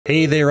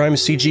Hey there, I'm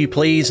CG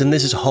Plays, and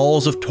this is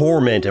Halls of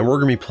Torment, and we're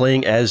going to be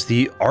playing as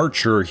the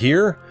Archer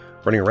here.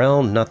 Running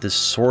around, not this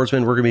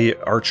swordsman, we're going to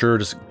be Archer,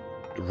 just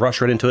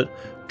rush right into it.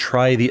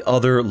 Try the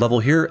other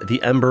level here,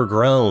 the Ember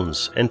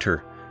Grounds.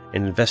 Enter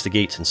and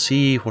investigate and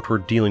see what we're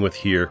dealing with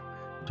here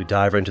as we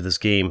dive right into this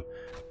game.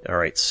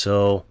 Alright,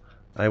 so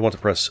I want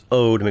to press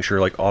O to make sure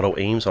like auto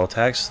aims on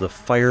attacks. The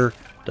fire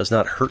does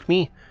not hurt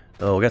me.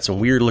 Oh, we got some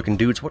weird looking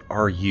dudes. What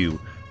are you?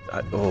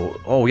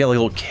 Oh, we got like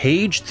a little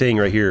cage thing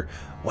right here.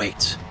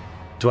 Wait,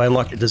 do I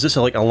unlock? Does this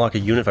like unlock a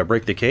unit if I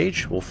break the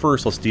cage? Well,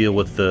 first let's deal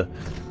with the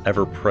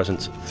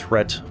ever-present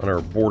threat on our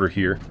border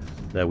here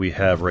that we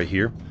have right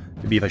here.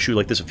 Maybe if I shoot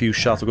like this, a few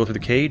shots will go through the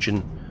cage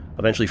and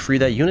eventually free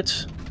that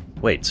unit.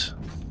 Wait,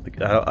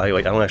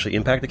 I don't actually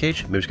impact the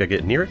cage. Maybe I just gotta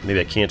get near it. Maybe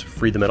I can't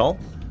free them at all.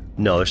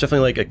 No, there's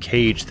definitely like a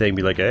cage thing.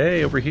 Be like,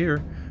 hey, over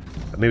here.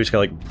 Maybe just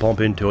gotta like bump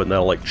into it and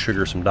that'll like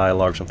trigger some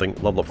dialogue or something.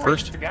 Level up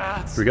first.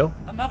 Here we go.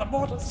 Another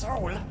mortal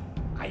soul.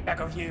 I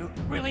beg of you,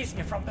 release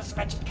me from this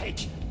wretched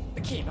cage.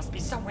 The key must be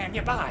somewhere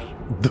nearby.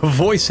 The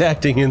voice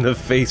acting in the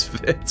face,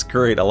 it's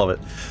great, I love it.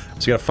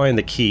 So you gotta find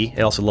the key,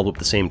 and also level up at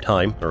the same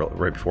time, or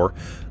right before.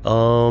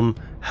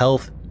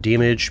 Health,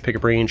 damage,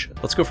 pickup range.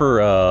 Let's go for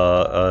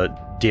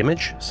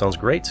damage, sounds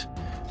great.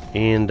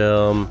 And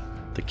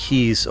the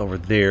keys over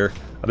there.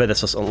 I bet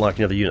that's us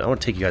unlocking another unit. I want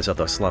to take you guys out,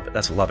 that's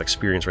a lot of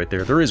experience right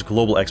there. There is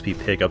global XP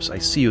pickups. I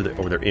see you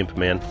over there, Imp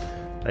Man.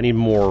 I need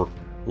more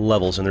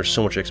levels, and there's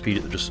so much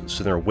XP just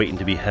sitting there waiting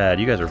to be had.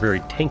 You guys are very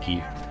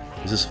tanky.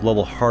 Is this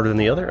level harder than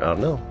the other? I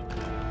don't know.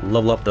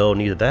 Level up though,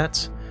 needed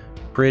that.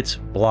 Crit,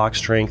 block,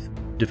 strength,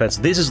 defense.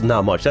 This is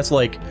not much. That's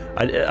like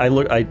I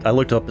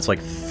looked up. It's like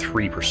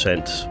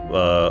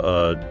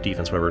 3%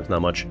 defense. Whatever. It's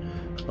not much.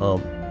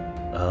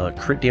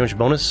 Crit damage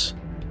bonus.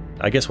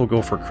 I guess we'll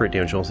go for crit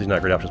damage bonus. These are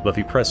not great options. But if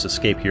you press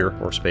escape here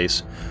or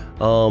space,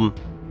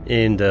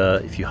 and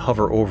if you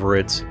hover over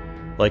it,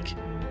 like,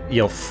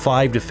 you know,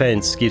 5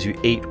 defense gives you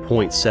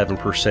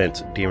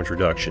 8.7% damage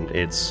reduction.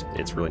 It's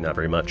really not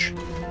very much.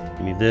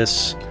 Give me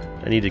this.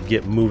 I need to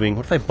get moving.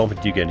 What if I bump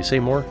into you again? Do you say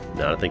more?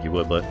 No, I don't think you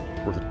would, but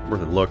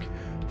worth a look.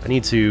 I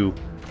need to...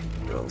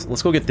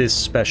 Let's go get this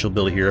special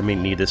ability here. I may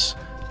need this.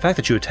 The fact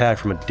that you attack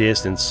from a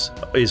distance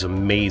is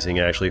amazing,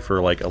 actually, for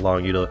like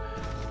allowing you to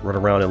run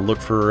around and look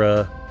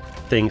for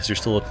things you're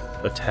still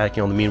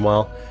attacking on the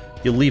meanwhile.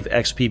 You'll leave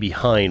XP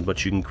behind,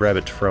 but you can grab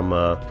it from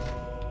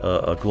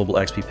a global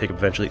XP pickup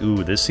eventually.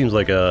 Ooh, this seems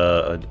like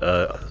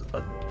a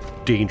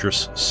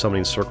dangerous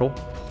summoning circle.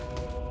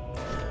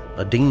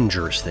 A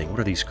dangerous thing.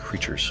 What are these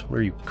creatures? What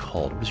are you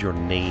called? What is your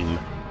name?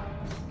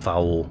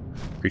 Foul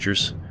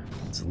creatures.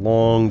 It's a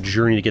long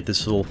journey to get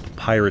this little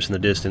papyrus in the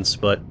distance,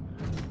 but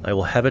I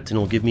will have it and it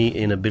will give me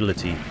an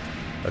ability.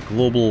 A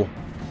global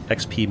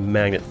XP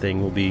magnet thing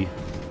will be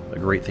a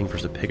great thing for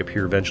us to pick up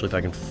here eventually if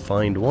I can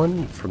find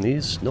one from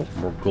these. Nope,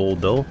 more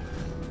gold though.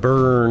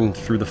 Burn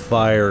through the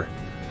fire.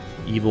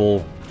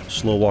 Evil,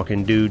 slow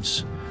walking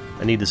dudes.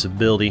 I need this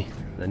ability.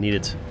 I need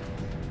it.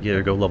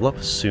 Yeah, go level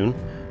up soon.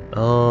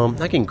 Not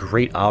getting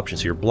great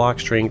options here. Block,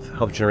 strength,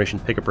 health generation,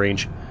 pickup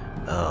range.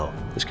 Oh,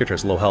 this character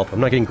has low health. I'm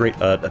not getting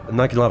great. I'm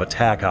not getting a lot of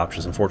attack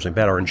options, unfortunately.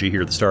 Bad RNG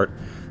here at the start.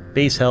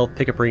 Base health,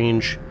 pickup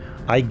range.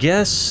 I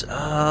guess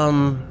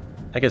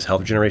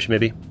health generation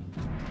maybe.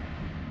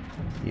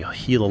 You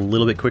heal a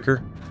little bit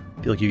quicker.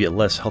 I feel like you get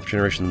less health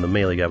generation than the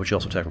melee guy, but you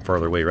also attack from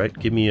farther away, right?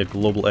 Give me a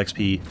global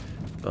XP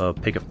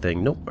pickup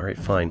thing. Nope. All right,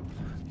 fine.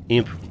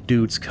 Imp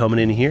dudes coming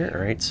in here. All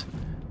right.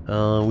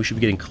 We should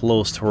be getting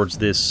close towards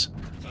this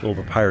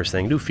little papyrus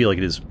thing. I do feel like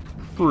it is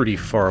pretty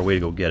far away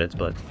to go get it,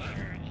 but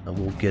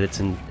we'll get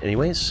it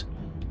anyways.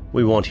 What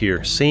we want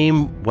here,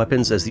 same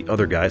weapons as the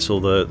other guy,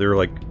 so they're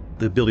like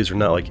the abilities are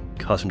not like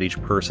custom to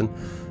each person.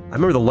 I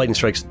remember the lightning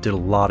strikes did a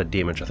lot of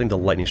damage. I think the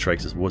lightning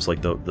strikes was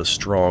like the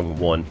strong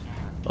one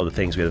of the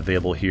things we had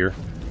available here.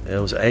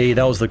 That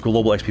was the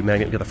global XP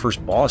magnet. We got the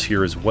first boss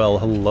here as well.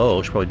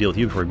 Hello, should probably deal with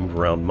you before we move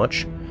around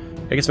much.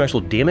 I guess some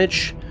actual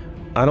damage.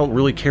 I don't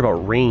really care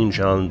about range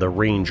on the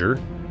ranger.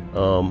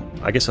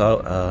 I guess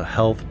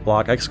health,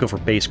 block. I guess go for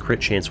base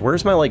crit chance.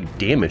 Where's my like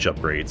damage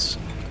upgrades?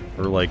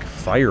 Or like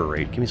fire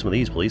rate? Give me some of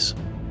these, please.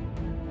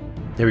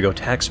 There we go.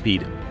 Attack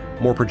speed.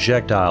 More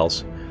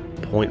projectiles.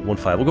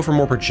 0.15. We'll go for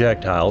more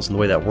projectiles, and the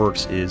way that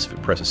works is if you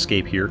press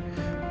escape here,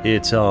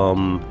 it's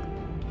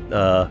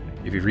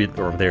if you read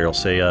over there, it'll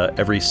say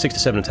every 6 to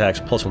 7 attacks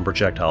plus 1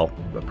 projectile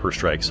per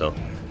strike. So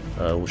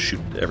we'll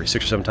shoot every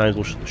 6 or 7 times.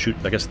 We'll shoot,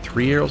 I guess,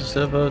 3 arrows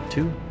instead of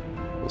 2.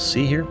 We'll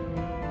see here.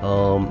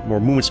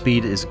 More movement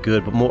speed is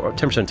good, but more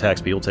 10% attack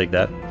speed. We'll take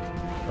that.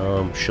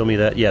 Show me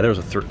that. Yeah, there's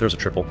a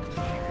triple.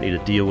 Need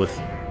to deal with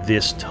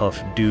this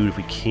tough dude if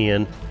we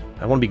can.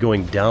 I want to be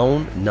going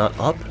down, not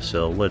up.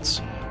 So let's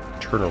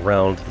turn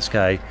around.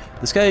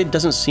 This guy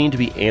doesn't seem to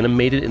be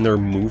animated in their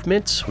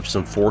movements, which is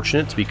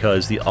unfortunate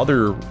because the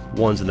other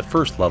ones in the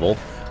first level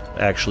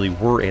actually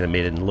were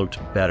animated and looked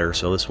better.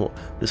 So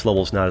this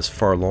level is not as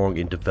far along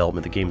in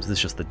development. The game, this is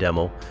just the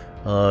demo.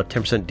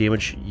 10%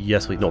 damage,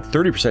 yes. No,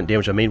 30%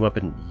 damage on main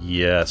weapon,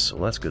 yes.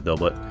 Well, that's good though.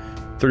 But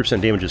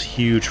 30% damage is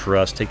huge for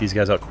us. Take these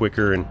guys out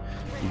quicker and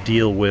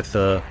deal with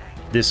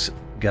this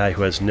guy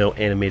who has no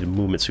animated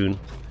movement soon.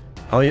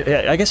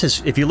 I guess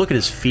if you look at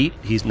his feet,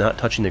 he's not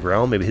touching the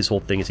ground. Maybe his whole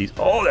thing is he's...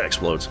 Oh, that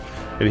explodes!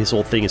 Maybe his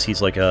whole thing is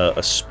he's like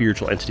a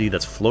spiritual entity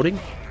that's floating.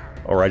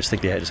 Or I just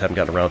think they just haven't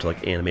gotten around to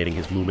like animating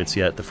his movements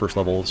yet. The first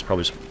level is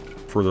probably just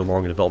further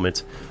along in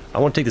development. I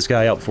want to take this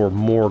guy out before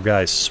more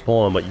guys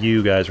spawn, but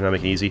you guys are not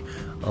making it easy.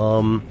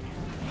 I'm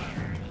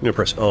going to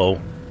press O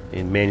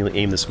and manually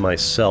aim this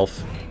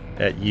myself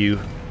at you.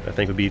 I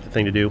think would be the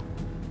thing to do.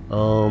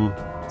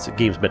 The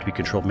game's meant to be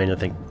controlled manually. I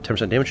think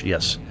 10% damage?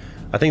 Yes.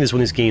 I think this is one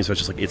of these games where it's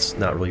just like, it's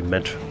not really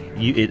meant...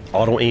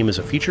 auto-aim is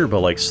a feature,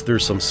 but like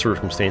there's some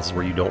circumstances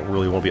where you don't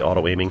really want to be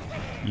auto-aiming.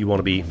 You want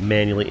to be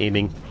manually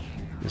aiming.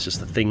 It's just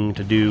the thing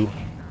to do.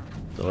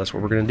 So that's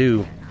what we're going to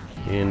do.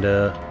 And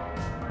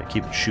I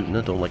keep shooting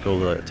it. Don't let go of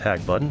the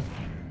attack button.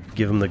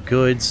 Give him the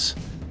goods.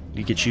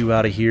 You get you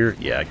out of here.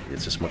 Yeah,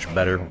 it's just much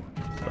better.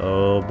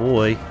 Oh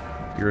boy.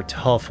 You're a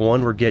tough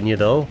one. We're getting you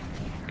though.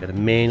 Gotta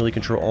manually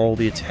control all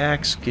the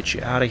attacks. Get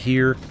you out of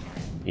here.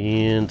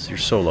 And you're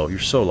solo. You're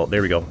solo.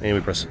 There we go. And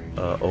we press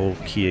O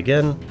key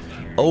again.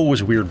 O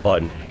is a weird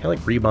button. Kind of like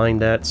rebind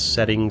that.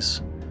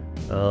 Settings.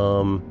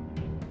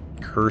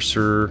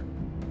 Cursor.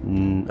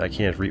 I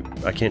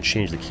can't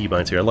change the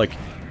keybinds here. I like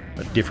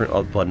a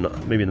different button.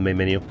 Maybe in the main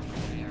menu.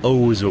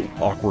 O is an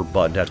awkward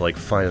button to have to like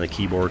find on the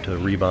keyboard to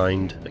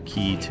rebind a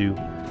key to.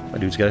 My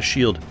dude's got a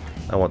shield.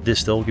 I want this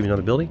still. Give me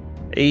another ability.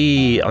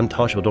 Hey,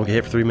 untouchable. Don't get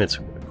hit for 3 minutes.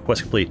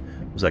 Quest complete.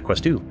 What was that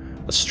quest do?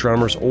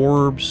 Astronomer's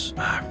orbs.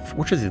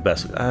 Which are the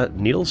best?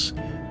 Needles?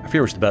 I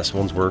forget which the best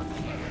ones were.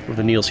 With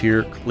the needles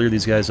here, clear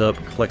these guys up,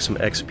 collect some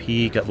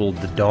XP. Got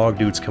the dog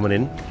dudes coming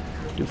in.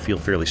 Do feel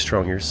fairly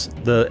strong here.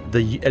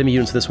 The enemy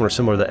units in this one are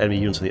similar to the enemy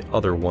units in the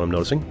other one, I'm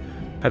noticing.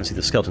 Haven't seen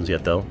the skeletons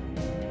yet, though.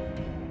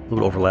 A little bit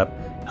of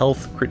overlap.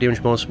 Health, crit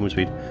damage bonus, movement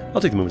speed.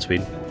 I'll take the movement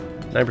speed.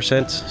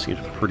 9%. Seems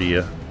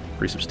pretty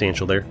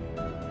substantial there.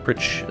 Crit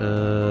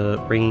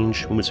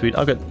range, movement speed.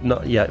 I'll get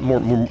more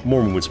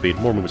movement speed.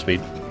 More movement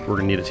speed. We're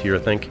gonna need it here, I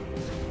think.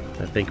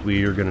 I think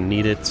we are gonna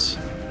need it.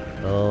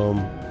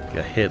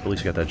 Got hit, but at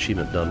least we got that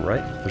achievement done,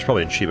 right? There's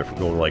probably an achievement for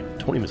going like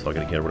 20 minutes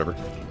looking again or whatever.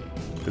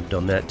 We've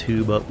done that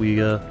too, but we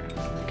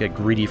got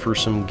greedy for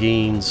some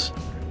gains.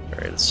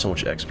 Alright, that's so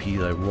much XP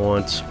that I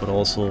want, but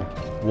also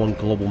one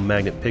global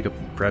magnet pickup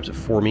grabs it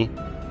for me.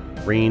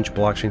 Range,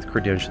 block strength,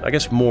 crit damage. I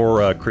guess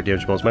more crit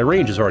damage bonus. My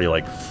range is already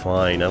like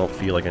fine. I don't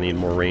feel like I need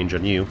more range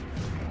on you.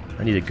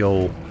 I need to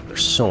go...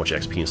 There's so much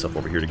XP and stuff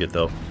over here to get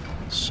though.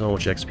 So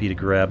much XP to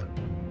grab.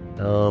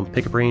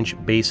 Pickup range,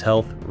 base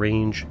health,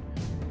 range,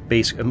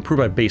 base... Improve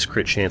my base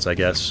crit chance, I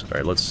guess.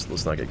 Alright,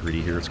 let's not get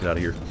greedy here. Let's get out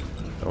of here.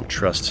 I don't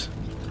trust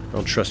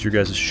your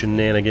guys'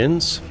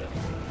 shenanigans.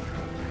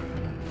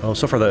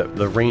 So far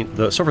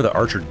the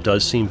archer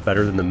does seem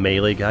better than the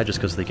melee guy, just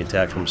because they can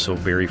attack from so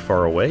very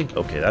far away.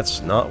 Okay,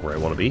 that's not where I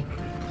want to be.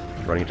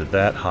 Running into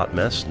that hot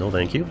mess. No,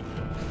 thank you.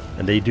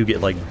 And they do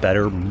get like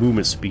better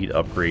movement speed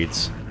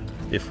upgrades,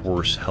 if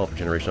worse health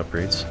generation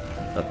upgrades.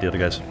 Not the other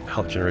guys'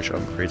 health generation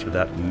upgrades were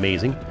that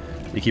amazing.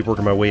 I keep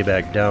working my way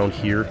back down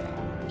here.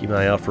 Keep an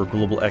eye out for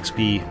global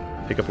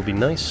XP. Pickup would be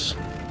nice.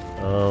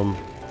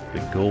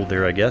 Big gold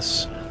there, I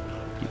guess.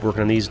 Keep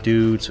working on these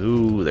dudes.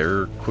 Ooh,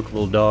 they're quick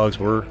little dogs.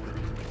 We're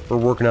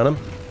working on them.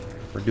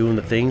 We're doing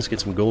the things. Get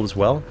some gold as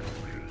well.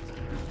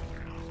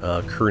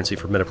 Currency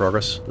for meta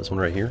progress. This one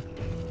right here.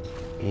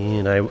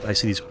 And I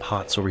see these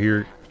pots over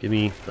here. Give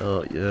me...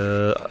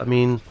 I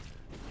mean...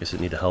 I guess I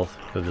need the health.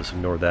 I'll just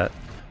ignore that.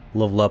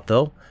 Level up,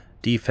 though.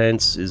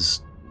 Defense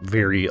is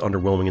very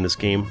underwhelming in this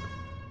game.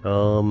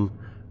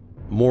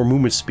 More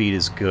movement speed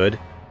is good,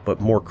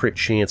 but more crit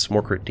chance,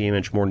 more crit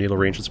damage, more needle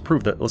range. Let's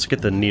prove that. Let's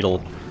get the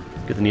needle...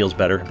 Get the needles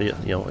better.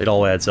 It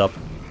all adds up.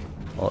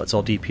 It's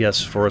all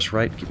DPS for us,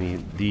 right? Give me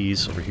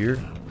these over here.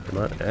 Come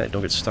on,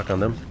 don't get stuck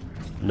on them.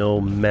 No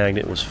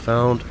magnet was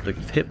found. The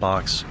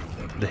hitboxes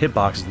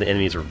of the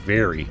enemies are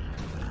very,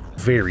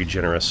 very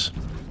generous.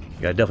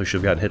 Yeah, I definitely should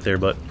have gotten hit there,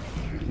 but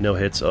no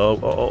hits.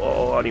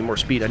 Oh, I need more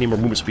speed. I need more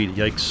movement speed.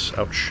 Yikes.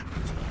 Ouch.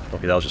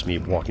 Okay, that was just me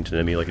walking to the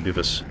enemy like a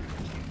doofus.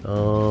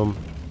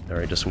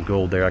 Alright, just some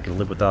gold there. I can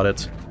live without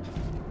it.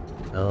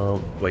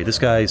 Wait, this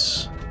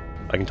guy's...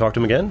 I can talk to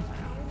him again?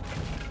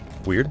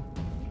 Weird.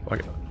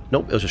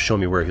 Nope, it was just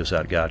showing me where he was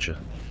at. Gotcha.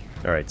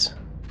 Alright.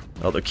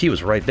 Oh, the key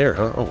was right there,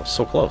 huh? Oh,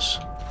 so close.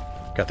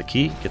 Got the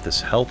key. Get this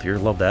health here.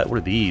 Love that. What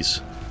are these?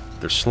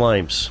 They're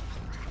slimes.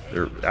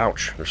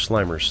 Ouch. They're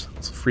slimers.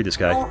 Let's free this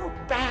guy. Go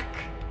back!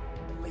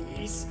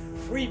 Please,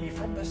 free me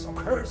from this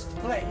accursed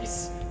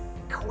place.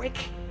 Quick,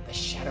 the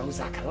shadows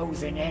are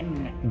closing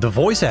in. The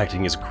voice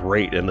acting is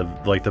great, and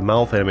the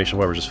mouth animation,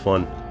 whatever, is just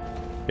fun.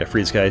 Yeah,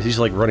 free this guy. He's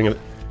like running...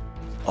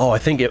 Oh, I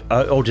think it...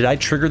 did I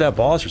trigger that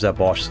boss, or is that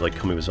boss just like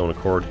coming of his own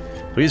accord?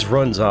 But he just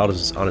runs out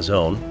on his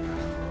own,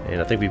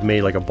 and I think we've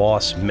made like a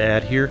boss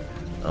mad here.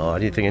 I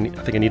think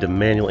I need to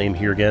manual aim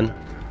here again.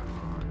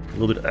 A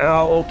little bit.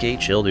 Ow, okay,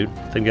 chill, dude.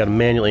 I think we got to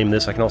manual aim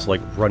this. I can also like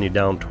run you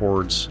down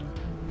towards.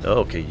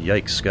 Okay,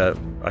 yikes!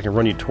 I can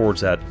run you towards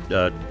that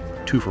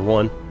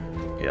 2-for-1.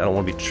 Yeah, I don't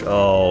want to be.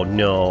 Oh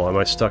no, am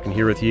I stuck in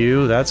here with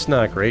you? That's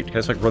not great. Can I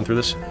just like run through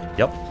this?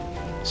 Yep.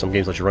 Some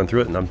games let you run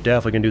through it, and I'm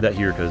definitely going to do that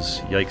here, because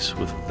yikes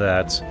with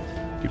that.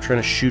 Keep trying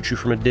to shoot you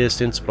from a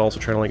distance, but also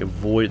trying to like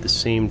avoid at the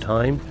same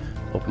time.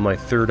 Open my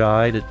third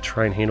eye to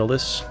try and handle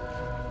this.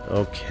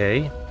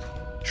 Okay.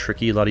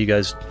 Tricky, a lot of you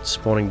guys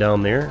spawning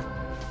down there.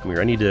 Come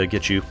here, I need to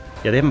get you.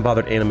 Yeah, they haven't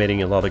bothered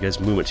animating a lot of the guys'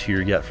 movements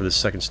here yet for this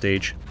second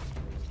stage.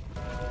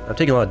 I'm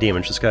taking a lot of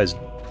damage. This guy's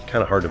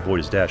kind of hard to avoid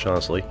his dash,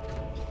 honestly.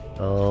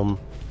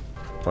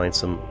 Find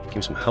some, give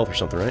me some health or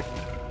something, right?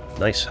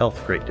 Nice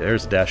health, great.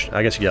 There's the dash.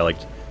 I guess you gotta like,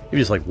 if you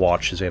just like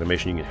watch his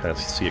animation, you can kind of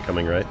see it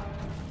coming, right?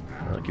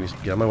 Get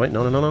out of my way.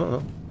 No, no, no, no,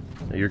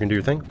 no. You're gonna do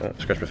your thing.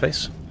 Scratch my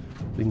face.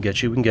 We can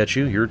get you. We can get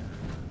you. You're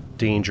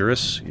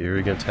dangerous.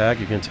 You're gonna attack.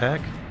 You can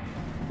attack.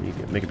 You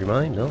can make up your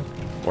mind. No.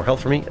 More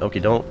health for me. Okay,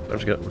 don't. I'm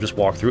just gonna just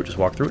walk through it. Just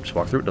walk through it. Just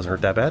walk through it. Doesn't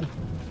hurt that bad.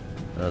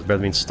 It's better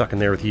than being stuck in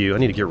there with you. I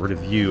need to get rid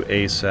of you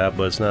ASAP,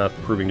 but it's not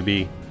proving to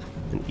be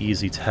an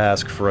easy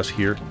task for us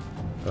here.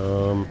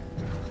 I'm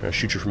gonna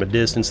shoot you from a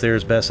distance there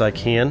as best I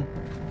can.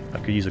 I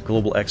could use a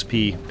global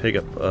XP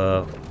pickup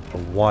a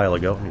while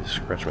ago. Let me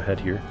scratch my head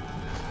here.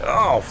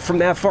 Oh, from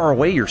that far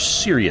away? You're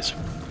serious.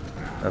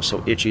 I'm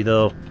so itchy,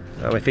 though.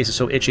 My face is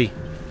so itchy.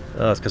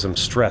 It's because I'm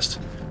stressed.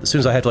 As soon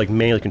as I have to like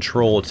manually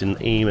control it and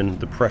aim and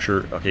the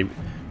pressure... Okay,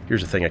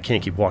 here's the thing. I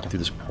can't keep walking through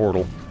this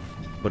portal.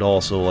 But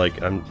also,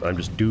 like, I'm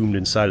just doomed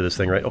inside of this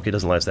thing, right? Okay, it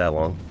doesn't last that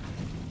long.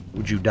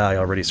 Would you die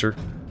already, sir?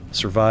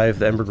 Survive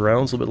the Ember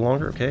Grounds a little bit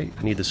longer? Okay,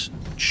 I need this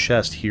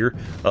chest here.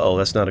 Uh-oh,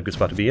 that's not a good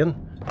spot to be in.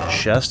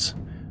 Chest.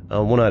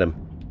 One item.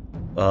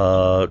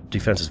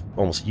 Defense is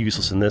almost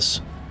useless in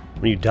this.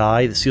 When you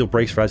die, the seal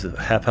breaks, rise to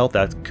half health.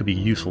 That could be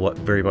useful,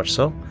 very much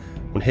so.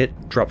 When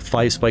hit, drop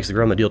 5 spikes to the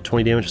ground that deal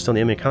 20 damage to stun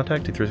the enemy in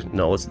contact.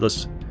 No,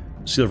 let's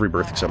seal of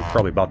rebirth, because I'm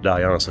probably about to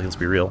die, honestly. Let's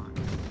be real.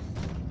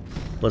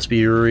 Let's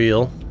be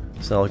real.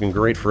 It's not looking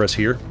great for us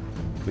here.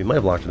 We might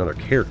have locked another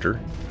character.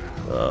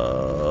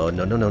 No,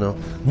 no, no, no.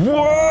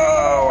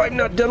 Whoa! I'm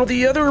not done with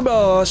the other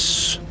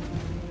boss!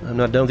 I'm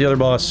not done with the other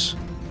boss.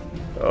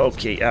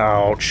 Okay,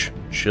 ouch.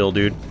 Chill,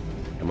 dude.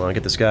 Come on,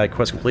 get this guy.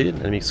 Quest completed.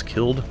 Enemies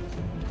killed.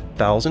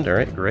 1,000.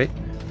 Alright, great.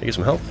 Can I get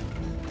some health?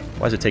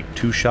 Why does it take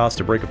 2 shots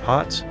to break a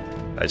pot?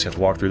 I just have to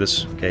walk through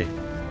this. Okay.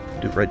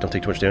 Do it right, don't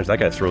take too much damage. That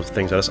guy throws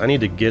things at us. I need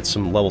to get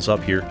some levels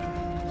up here.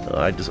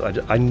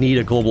 I need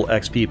a global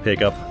XP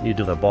pickup. I need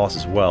to do that boss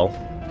as well.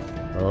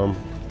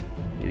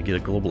 Need to get a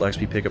global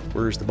XP pickup.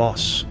 Where's the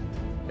boss?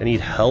 I need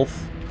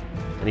health.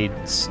 I need...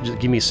 Just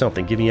give me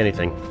something. Give me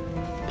anything.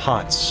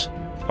 Pots.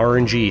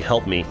 RNG,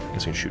 help me. I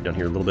guess I can shoot down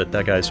here a little bit.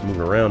 That guy's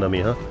moving around on me,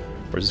 huh?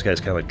 Whereas this guy's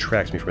kind of like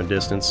tracks me from a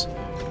distance.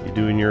 You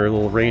doing your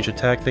little range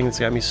attack thing that's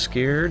got me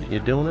scared? You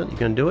doing it? You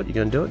gonna do it? You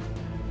gonna do it?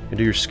 You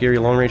do your scary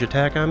long range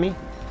attack on me?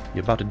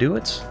 You about to do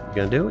it? You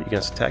gonna do it? You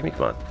gonna attack me?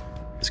 Come on.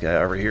 This guy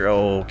over here.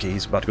 Oh, okay,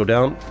 he's about to go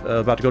down.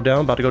 About to go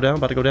down. About to go down.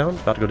 About to go down.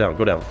 About to go down.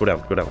 Go down. Go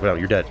down. Go down. Go down.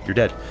 You're dead. You're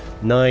dead.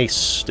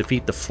 Nice.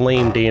 Defeat the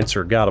Flame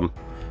Dancer. Got him.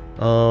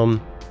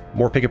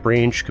 More pickup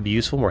range could be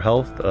useful. More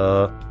health.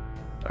 I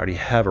already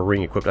have a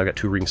ring equipped. I got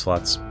 2 ring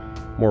slots.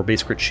 More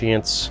base crit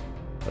chance.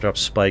 I drop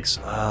spikes.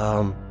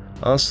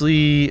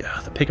 Honestly,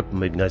 the pickup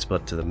may be nice,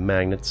 but to the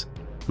magnets.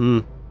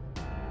 Give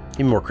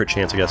me more crit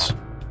chance, I guess.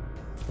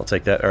 I'll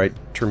take that. Alright,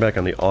 turn back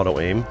on the auto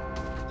aim.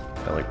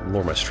 I like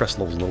lower my stress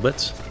levels a little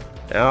bit.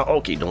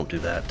 Okay, don't do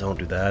that. Don't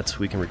do that.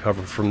 We can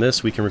recover from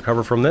this. We can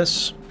recover from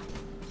this.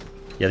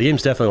 Yeah, the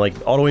game's definitely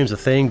like auto aim's a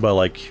thing, but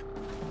like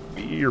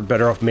you're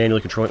better off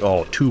manually controlling.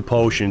 Oh, 2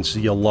 potions.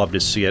 You'll love to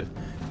see it.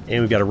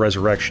 And we've got a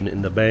resurrection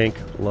in the bank.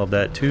 Love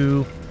that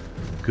too.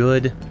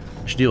 Good.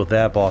 I should deal with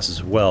that boss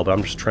as well, but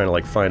I'm just trying to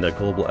like find a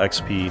global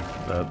XP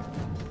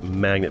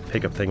magnet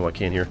pickup thing while I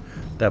can here.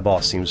 That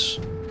boss seems,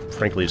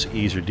 frankly, just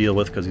easier to deal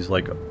with because he's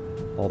like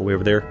all the way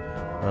over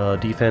there.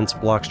 Defense,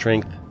 block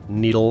strength,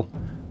 needle,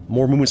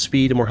 more movement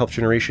speed and more health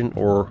generation,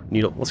 or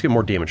needle. Let's get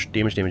more damage.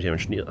 Damage, damage,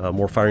 damage.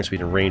 More firing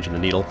speed and range in the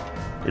needle.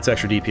 It's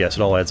extra DPS. It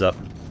all adds up.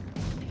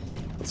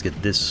 Let's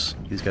get these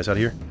guys out of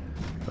here.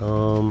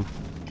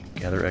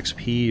 Gather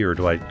XP, or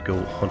do I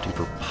go hunting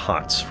for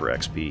pots for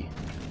XP?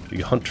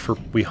 We hunt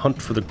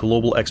for the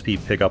global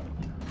XP pickup.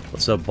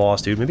 What's up,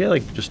 boss, dude? Maybe I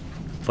like just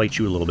fight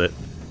you a little bit.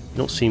 You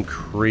don't seem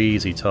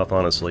crazy tough,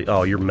 honestly.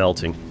 Oh, you're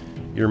melting.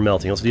 You're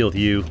melting. Let's deal with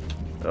you.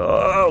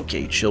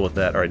 Okay, chill with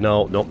that. All right,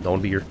 no, nope,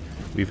 don't be here.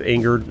 We've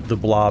angered the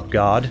blob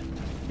god,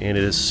 and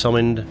it has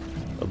summoned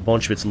a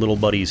bunch of its little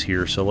buddies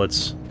here. So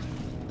let's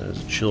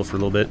chill for a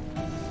little bit.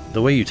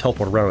 The way you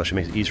teleport around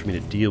actually makes it easier for me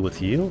to deal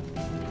with you.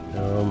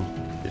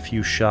 A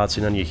few shots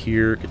in on you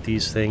here. Get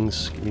these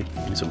things. Give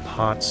me some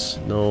pots.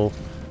 No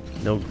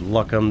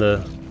luck on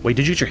the... Wait,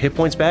 did you get your hit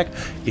points back?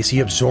 Is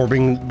he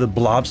absorbing the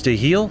blobs to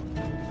heal?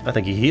 I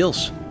think he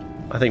heals.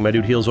 I think my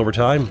dude heals over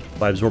time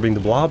by absorbing the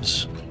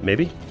blobs.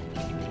 Maybe.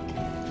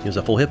 He has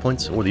a full hit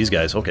points. Oh, these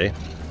guys. Okay.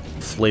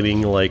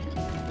 Flaming, like,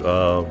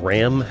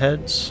 ram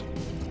heads.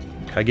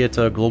 Can I get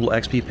a global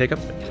XP pickup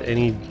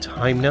any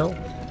time now?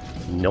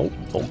 Nope.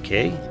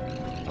 Okay.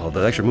 Oh, the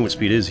extra movement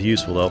speed is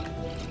useful, though.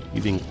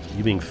 You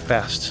being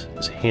fast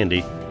is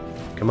handy.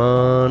 Come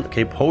on.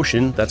 Okay,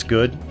 potion. That's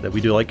good. That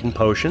we do like in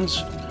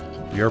potions.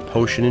 We are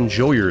potion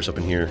enjoyers up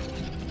in here.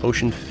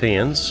 Potion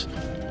fans.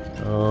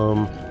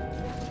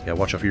 Yeah,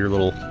 watch out for your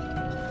little...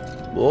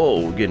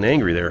 Whoa, getting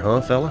angry there,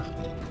 huh, fella?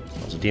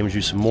 I'll damage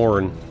you some more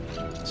and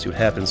see what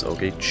happens.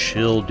 Okay,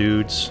 chill,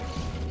 dudes.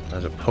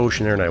 There's a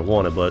potion there and I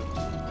want it, but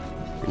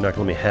you're not gonna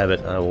let me have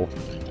it. I will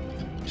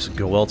just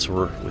go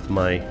elsewhere with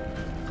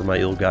for my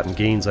ill-gotten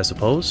gains, I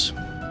suppose.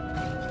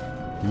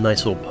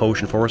 Nice little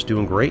potion for us,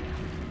 doing great.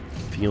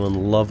 Feeling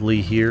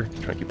lovely here.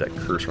 Trying to keep that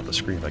cursor off the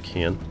screen if I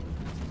can.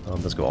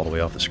 Let's go all the way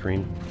off the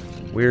screen.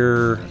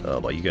 Where... Oh,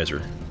 well, you guys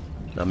are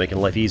not making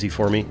life easy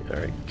for me.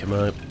 Alright, come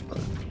on.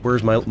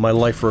 Where's my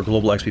life for a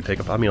global XP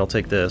pickup? I mean, I'll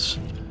take this.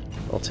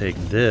 I'll take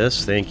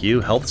this, thank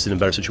you. Health's in a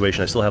better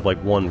situation. I still have,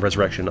 like, 1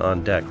 resurrection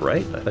on deck,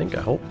 right? I think,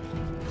 I hope.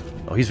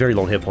 Oh, he's very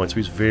low in hit points, so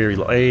he's very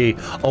low. Hey,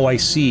 oh, I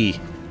see.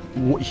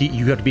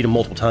 You have to beat him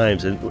multiple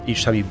times, and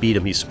each time you beat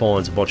him, he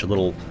spawns a bunch of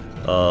little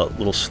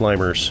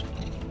slimers.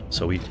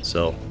 So we just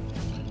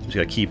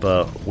gotta keep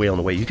wailing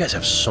away. You guys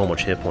have so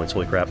much hit points,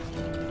 holy crap.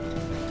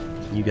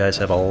 You guys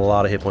have a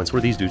lot of hit points. What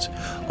are these dudes?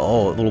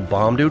 Oh, a little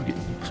bomb dude.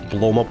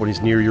 Blow him up when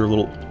he's near your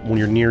when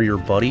you're near your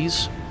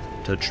buddies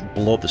to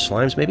blow up the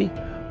slimes, maybe.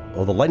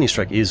 Oh, the lightning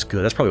strike is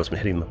good. That's probably what's been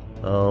hitting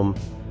them.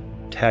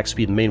 Attack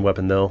speed, the main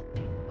weapon though.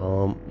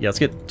 Yeah, let's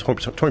get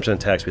 20%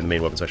 attack speed. The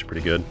main weapon's actually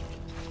pretty good.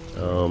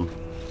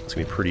 It's gonna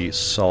be pretty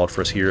solid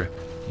for us here.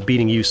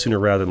 Beating you sooner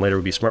rather than later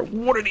would be smart.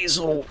 What are these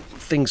little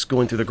things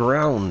going through the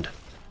ground?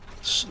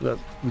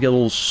 We got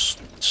little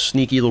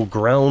sneaky little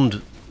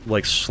ground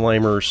like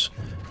slimers.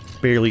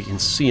 Barely can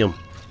see them.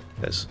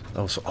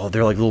 Oh,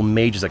 they're like little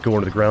mages that go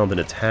into the ground and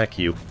attack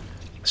you.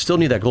 Still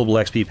need that global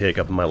XP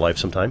pickup in my life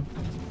sometime.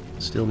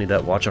 Still need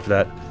that. Watch out for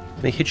that.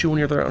 Can they hit you when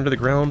you're there under the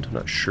ground? I'm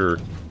not sure.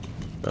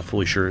 Not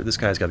fully sure. This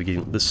slime's got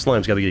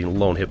to be getting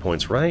low on hit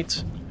points,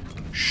 right?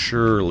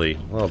 Surely.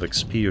 A lot of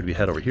XP would be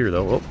head over here,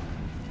 though. Oh,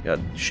 got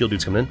shield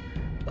dudes coming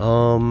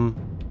in.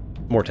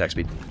 More attack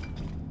speed.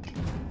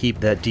 Keep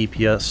that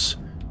DPS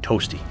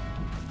toasty.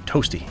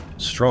 Toasty.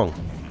 Strong.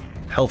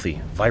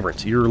 Healthy.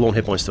 Vibrant. You're low on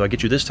hit points. Do I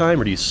get you this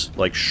time, or do you,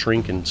 like,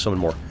 shrink and summon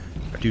more?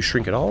 Or do you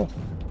shrink at all?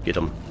 Get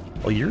them.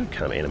 Oh, you're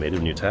kind of animated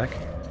when you attack.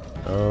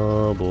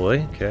 Oh,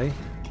 boy. Okay.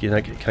 Can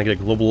I get a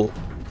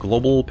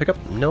global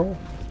pickup? No.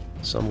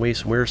 Some way,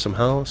 somewhere,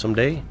 somehow,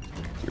 someday.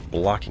 You're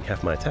blocking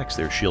half my attacks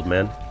there, shield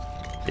man.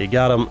 Hey,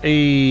 got him.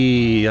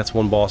 Hey, that's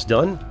 1 boss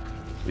done.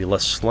 There'll be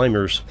less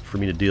slimers for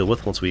me to deal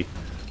with once we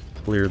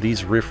clear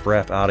these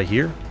riffraff out of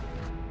here.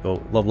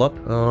 Go level up.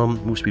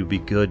 Move speed would be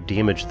good.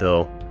 Damage,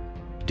 though.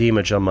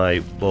 Damage on my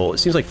bow. It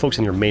seems like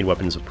focusing your main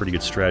weapon is a pretty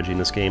good strategy in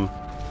this game.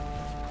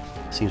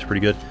 Seems pretty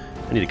good.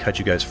 I need to cut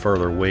you guys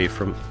further away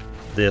from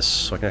this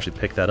so I can actually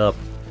pick that up.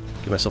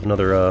 Give myself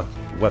another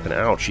weapon.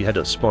 Ouch, you had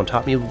to spawn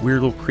top me,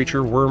 weird little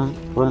creature,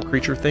 worm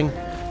creature thing.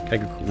 Can I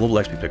get a global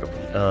XP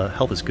pickup?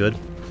 Health is good.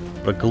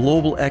 But a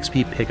global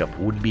XP pickup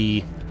would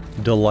be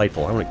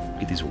delightful. I want to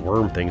get these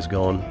worm things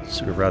going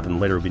sooner rather than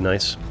later would be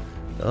nice.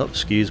 Oh,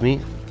 excuse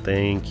me.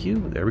 Thank you.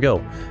 There we go.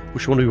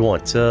 Which one do we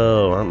want? I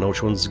don't know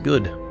which one's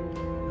good.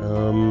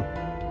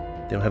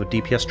 They don't have a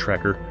DPS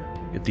tracker.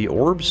 Get the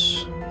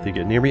orbs. If they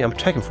get near me, I'm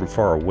attacking from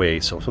far away,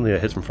 so something that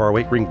hits from far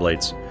away, ring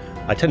blades.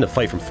 I tend to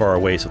fight from far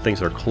away, so things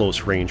that are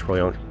close range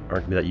probably aren't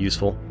going to be that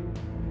useful.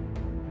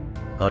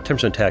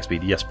 10% attack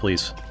speed, yes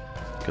please.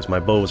 Because my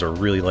bows are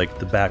really like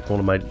the backbone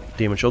of my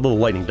damage, although the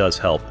lightning does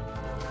help.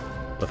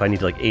 But if I need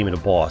to like aim at a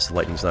boss, the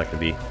lightning's not going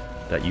to be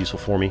that useful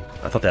for me.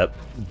 I thought that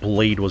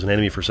blade was an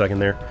enemy for a second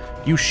there.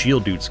 You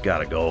shield dudes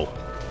gotta go.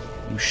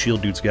 You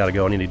shield dudes gotta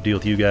go. I need to deal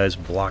with you guys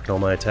blocking all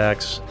my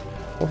attacks.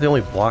 Well, they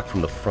only block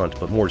from the front,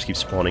 but more just keep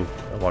spawning.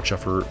 Watch out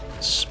for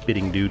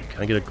spitting dude.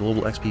 Can I get a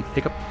global XP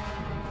pickup?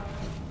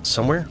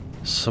 Somewhere?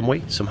 Some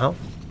way? Somehow?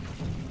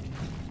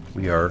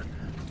 Good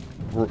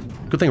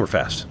thing we're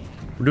fast.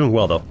 We're doing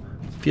well, though.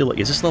 Feel like,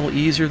 is this level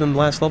easier than the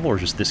last level, or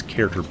is just this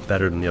character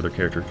better than the other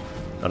character?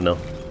 I don't know.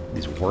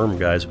 These worm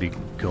guys will be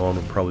gone,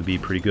 will probably be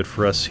pretty good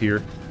for us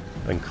here.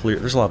 And clear.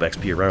 There's a lot of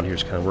XP around here,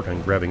 just kind of working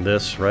on grabbing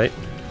this, right?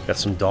 Got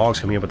some dogs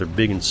coming in, but they're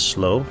big and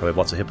slow. Probably have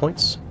lots of hit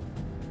points.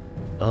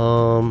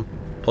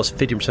 Plus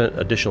 50%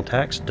 additional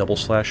attacks, double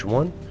slash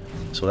 1.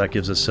 So that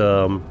gives us,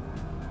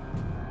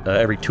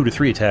 every 2 to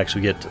 3 attacks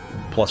we get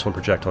 +1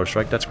 projectile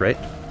strike. That's great.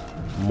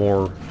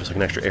 More, just like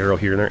an extra arrow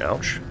here and there.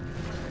 Ouch.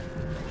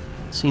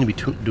 Seem to be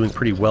doing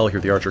pretty well here,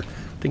 the archer.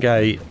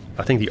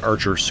 I think the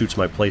archer suits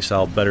my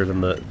playstyle better than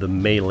the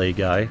melee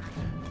guy.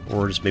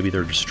 Or just maybe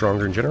they're just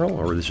stronger in general,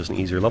 or is this just an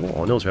easier level?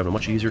 All I know is we're having a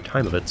much easier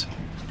time of it.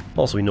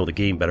 Also, we know the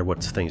game better,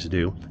 what things to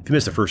do. If you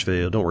missed the first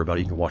video, don't worry about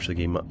it. You can watch the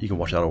game. You can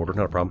watch it out of order,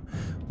 not a problem.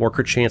 More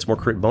crit chance, more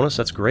crit bonus.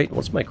 That's great.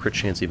 What's my crit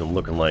chance even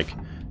looking like?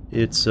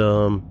 It's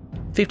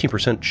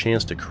 15%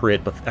 chance to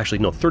crit, but actually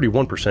no,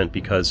 31%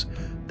 because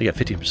they got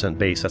 15%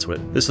 base. That's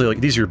what this is like.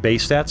 These are your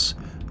base stats.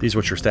 These are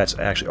what your stats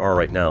actually are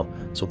right now.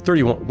 So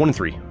 31, 1 in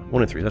 3,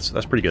 1 in 3.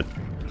 That's pretty good.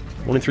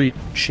 1 in 3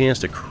 chance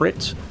to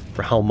crit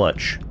for how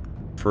much?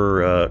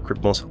 For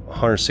crit bonus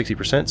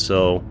 160%.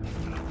 So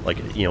like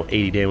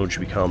 80 damage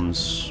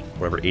becomes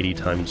whatever 80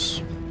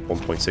 times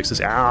 1.6 is.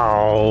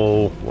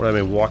 Ow! What am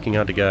I walking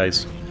onto,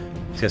 guys?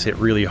 These guys hit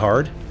really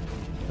hard.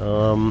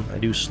 I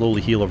do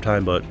slowly heal over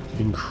time, but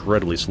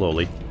incredibly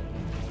slowly.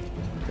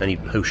 I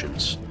need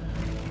potions.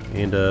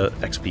 And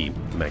XP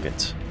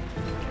magnet.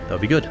 That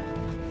would be good.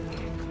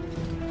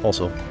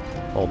 Also,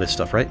 all this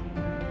stuff, right?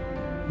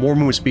 More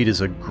movement speed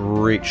is a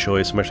great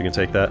choice. I'm actually going to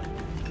take that.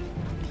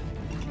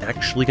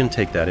 Actually going to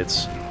take that.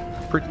 It's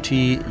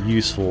pretty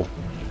useful,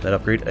 that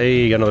upgrade.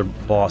 Hey, got another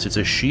boss. It's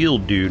a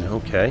shield dude.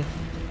 Okay.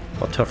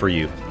 How tough are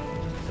you?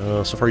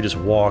 So far you just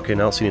walk in.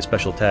 I don't see any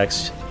special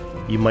attacks.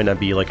 You might not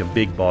be like a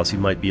big boss. You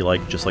might be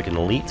like just like an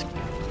elite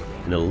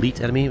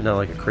enemy, not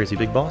like a crazy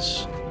big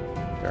boss.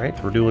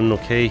 Alright, we're doing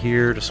okay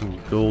here. Just some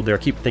gold there. I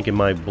keep thinking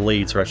my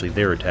blades are actually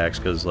their attacks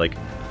because, like,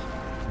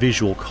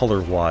 visual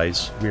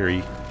color-wise,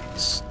 very,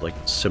 like,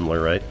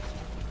 similar, right?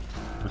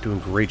 We're doing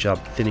a great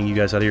job thinning you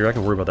guys out of here. I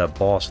can worry about that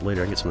boss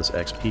later. I can get some of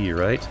this XP,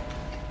 right?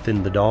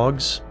 Thin the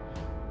dogs.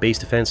 Base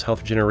defense,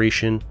 health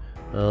regeneration.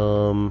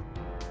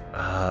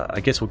 I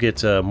guess we'll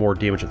get more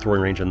damage and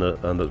throwing range on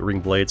the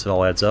ring blades. It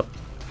all adds up.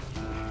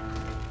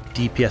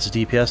 DPS is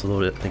DPS,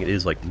 although I think it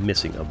is, like,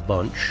 missing a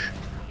bunch.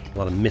 A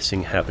lot of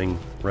missing happening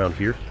around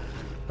here.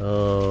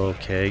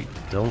 Okay,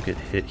 don't get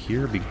hit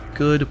here. Be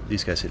good.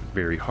 These guys hit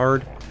very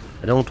hard.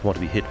 I don't want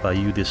to be hit by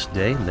you this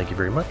day. Thank you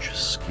very much.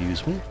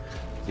 Excuse me.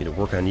 Need to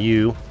work on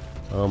you.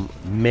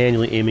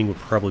 Manually aiming would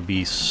probably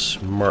be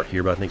smart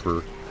here, but I think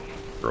we're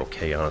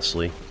okay,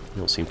 honestly. You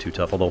don't seem too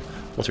tough. Although,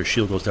 once your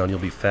shield goes down, you'll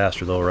be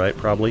faster, though, right?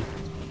 Probably.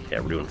 Yeah,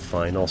 we're doing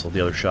fine. Also,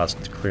 the other shots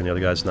clearing the other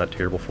guys is not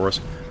terrible for us.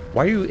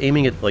 Why are you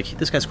aiming at, like,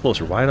 this guy's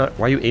closer? Why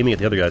are you aiming at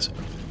the other guys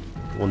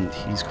when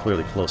he's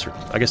clearly closer?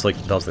 I guess, like,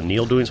 that was the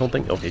Neil doing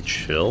something? Okay,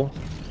 chill.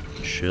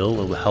 Chill. A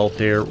little health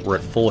there. We're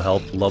at full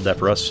health. Love that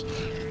for us.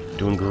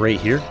 Doing great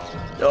here.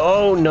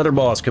 Oh, another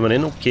boss coming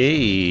in.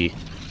 Okay.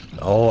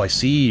 Oh, I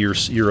see.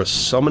 You're a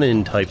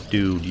summoning type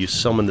dude. You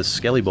summon the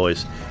Skelly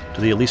Boys. Do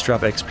they at least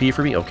drop XP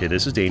for me? Okay,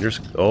 this is dangerous.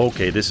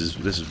 Okay, this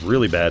is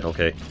really bad.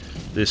 Okay.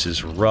 This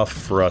is rough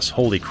for us.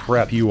 Holy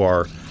crap, you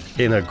are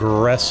an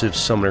aggressive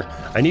summoner.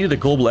 I needed a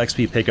global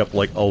XP pickup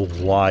like a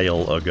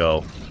while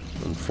ago.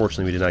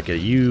 Unfortunately, we did not get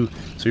you.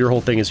 So your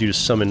whole thing is you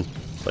just summon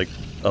like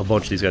a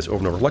bunch of these guys over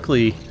and over.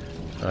 Luckily,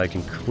 I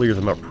can clear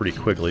them out pretty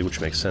quickly, which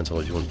makes sense.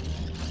 Otherwise, you wouldn't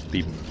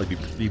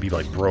you'd be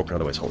like broken.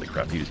 Otherwise, holy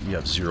crap, you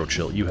have zero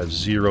chill. You have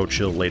zero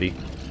chill, lady.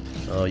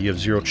 You have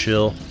zero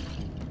chill.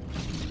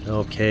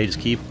 Okay, just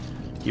keep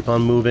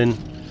on moving.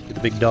 Get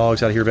the big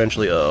dogs out of here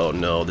eventually. Oh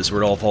no, this is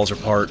where it all falls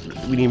apart.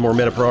 We need more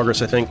meta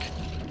progress, I think,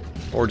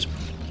 or just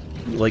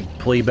like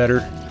play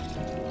better.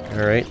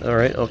 All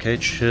right, okay,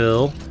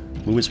 chill.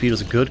 Movement speed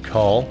was a good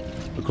call.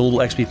 A global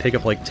XP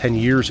pickup like 10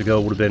 years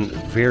ago would have been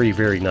very,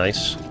 very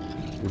nice.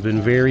 Would have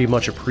been very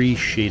much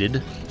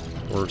appreciated.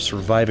 We're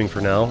surviving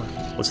for now.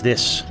 What's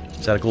this?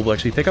 Is that a global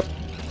XP pickup?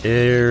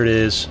 There it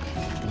is.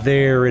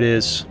 There it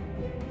is.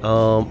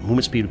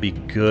 Movement speed would be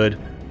good.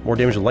 More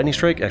damage with lightning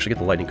strike. Actually, get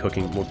the lightning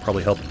cooking would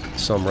probably help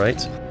some, right?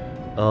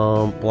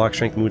 Block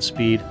strength, movement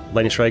speed,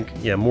 lightning strike.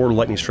 Yeah, more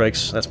lightning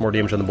strikes. That's more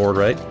damage on the board,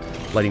 right?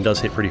 Lightning does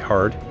hit pretty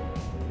hard.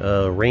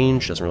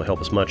 Range doesn't really help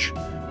us much.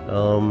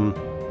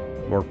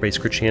 More base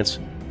crit chance.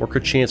 More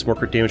crit chance, more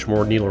crit damage,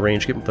 more needle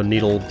range. Get the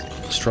needle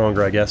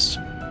stronger, I guess.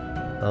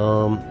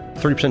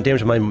 30%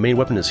 damage on my main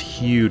weapon is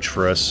huge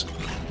for us.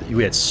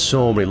 We had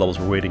so many levels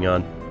we're waiting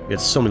on. We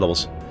had so many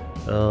levels.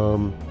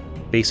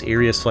 Base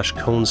area /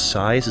 cone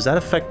size. Does that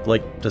affect,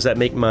 like, does that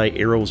make my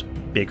arrows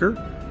bigger?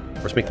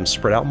 Or does it make them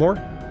spread out more?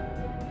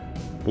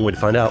 One way to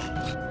find out.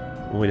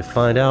 One way to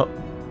find out.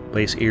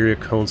 Base area,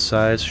 cone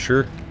size,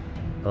 sure.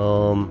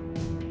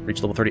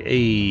 Reach level 30.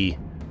 Hey,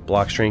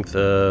 block strength,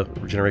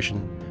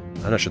 regeneration.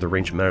 I'm not sure the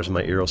range matters in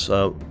my arrows.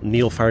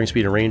 Needle firing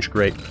speed and range,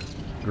 great.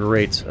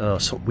 Great.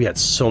 So we had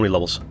so many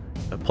levels.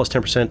 Plus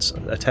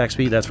 10% attack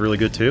speed, that's really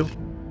good too.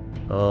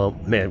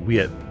 Man,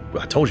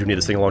 I told you we needed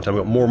this thing a long time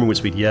ago. More movement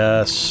speed,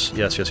 yes.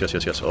 Yes.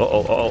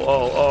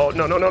 Oh,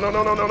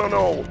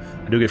 no.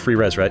 I do get free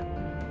res, right?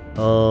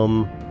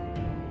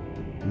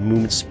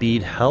 Movement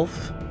speed,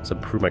 health. Does that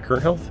improve my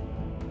current health?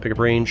 Pickup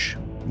range,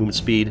 movement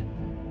speed,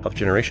 health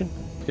generation.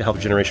 Yeah, health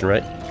generation,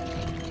 right?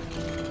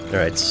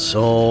 Alright,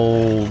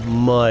 so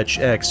much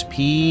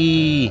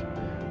XP.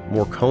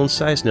 More cone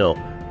size? No.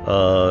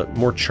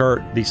 More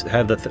chart. These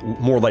have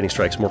more lightning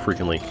strikes more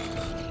frequently.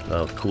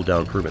 Cooldown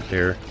improvement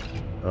there.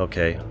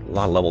 Okay, a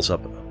lot of levels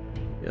up.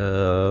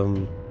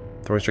 Throwing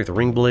strength of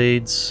ring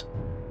blades.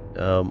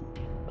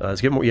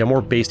 Let's get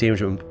more base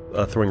damage and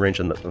throwing range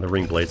on the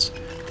ring blades.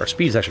 Our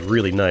speed is actually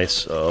really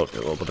nice. Okay,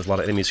 well, but there's a lot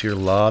of enemies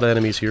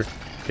here.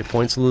 Hit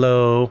points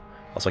low.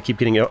 Also, I keep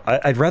getting...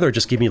 I'd rather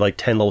just give me like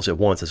 10 levels at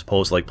once as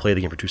opposed to like play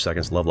the game for 2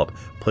 seconds, level up.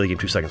 Play the game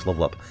 2 seconds,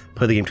 level up.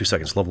 Play the game 2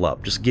 seconds, level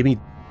up. Just give me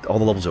all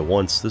the levels at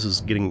once. This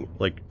is getting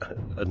like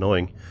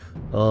annoying.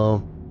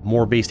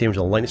 More base damage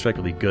on the lightning strike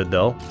will be good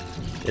though.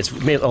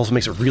 It also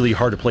makes it really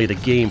hard to play the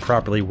game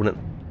properly when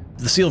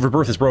the Seal of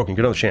Rebirth is broken.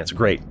 Get another chance.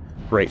 Great.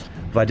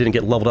 If I didn't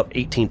get leveled up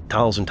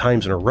 18,000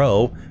 times in a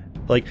row,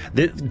 like,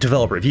 the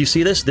developer, if you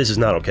see this, this is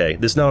not okay.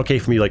 This is not okay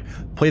for me, like,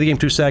 play the game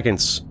 2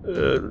 seconds,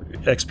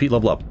 XP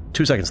level up,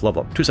 2 seconds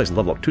level up, 2 seconds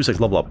level up, 2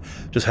 seconds level up.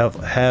 Just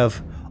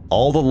have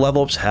all the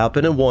level ups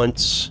happen at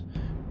once,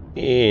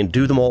 and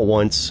do them all at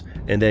once,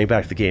 and then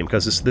back to the game,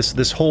 because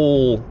this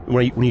whole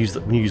when you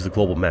use the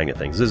global magnet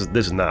things, this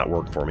is not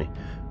working for me.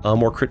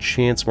 More crit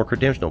chance, more crit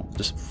damage. No,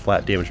 just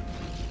flat damage.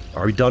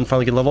 Are we done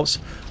finally getting level ups?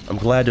 I'm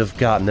glad to have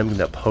gotten them in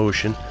that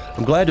potion.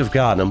 I'm glad to have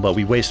gotten them, but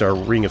we wasted our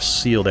ring of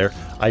seal there.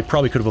 I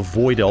probably could have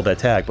avoided all that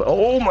attack, but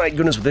oh my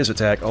goodness, with this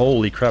attack,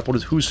 holy crap!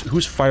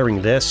 Who's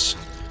firing this?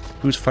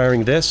 Who's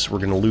firing this? We're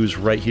gonna lose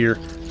right here,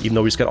 even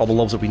though we just got all the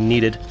levels that we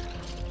needed.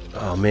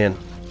 Oh man,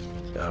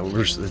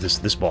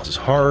 this boss is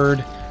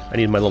hard. I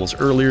needed my levels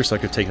earlier so I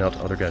could have taken out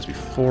other guys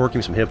before. Give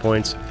me some hit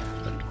points.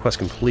 Quest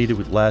completed.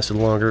 It lasted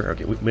longer.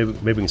 Okay, maybe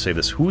we can save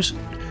this. Who's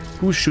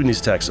shooting these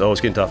attacks? Oh,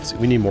 it's getting tough.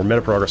 We need more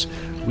meta progress.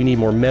 We need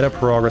more meta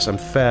progress. I'm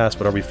fast,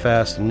 but are we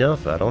fast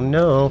enough? I don't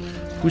know.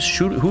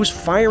 Who's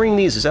firing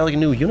these? Is that like a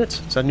new unit?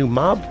 Is that a new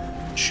mob?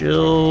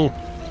 Chill.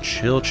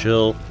 Chill,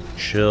 chill,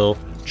 chill,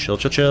 chill,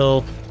 chill,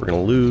 chill. We're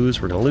gonna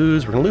lose. We're gonna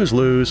lose. We're gonna lose.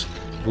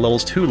 The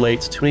level's too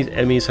late. Too many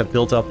enemies have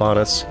built up on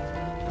us.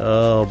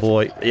 Oh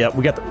boy. Yeah,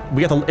 we got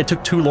the. It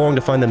took too long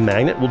to find the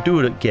magnet. We'll do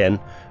it again.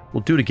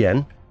 We'll do it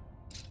again.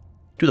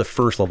 Do the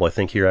first level, I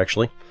think, here,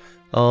 actually.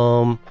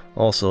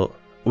 Also,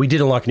 we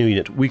did unlock a new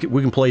unit. We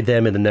can play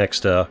them in the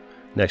next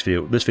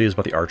video. This video is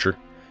about the archer.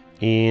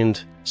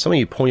 And some of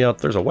you point out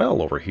there's a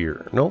well over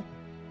here. No?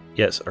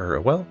 Yes, or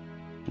a well?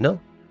 No?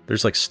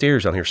 There's, like,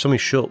 stairs down here.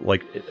 Somebody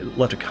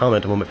left a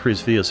comment on one of my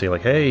previous videos saying,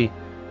 like, hey,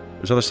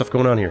 there's other stuff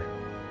going on here.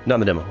 Not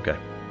in the demo, okay.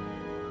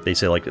 They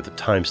say, like, at the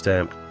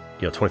timestamp,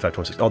 25,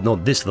 26. Oh, no,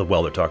 this is the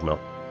well they're talking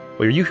about.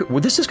 Wait, are you here?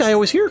 Was this guy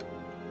always here?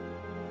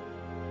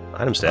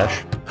 Item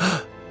stash.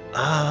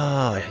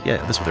 Ah,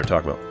 yeah, this is what they're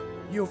talking about.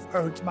 You've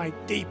earned my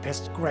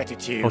deepest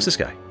gratitude. Oh, it's this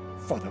guy.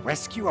 For the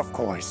rescue, of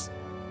course.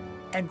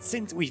 And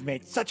since we've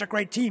made such a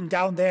great team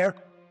down there,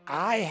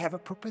 I have a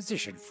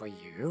proposition for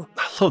you.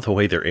 I love the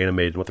way they're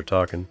animated and what they're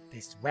talking.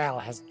 This well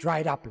has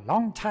dried up a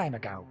long time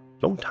ago.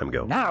 Long time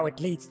ago. Now it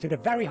leads to the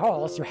very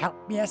halls you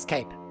helped me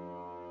escape.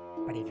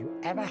 But if you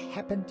ever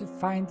happen to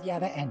find the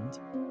other end,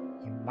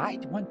 you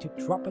might want to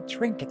drop a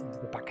trinket into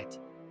the bucket.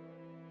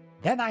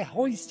 Then I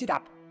hoist it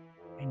up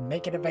and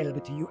make it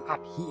available to you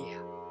up here.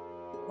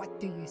 What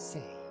do you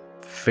say?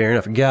 Fair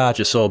enough.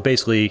 Gotcha. So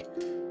basically,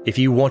 if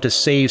you want to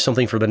save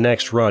something for the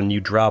next run,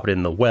 you drop it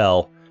in the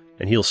well,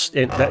 and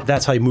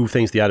that's how you move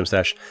things to the item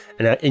stash.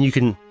 And you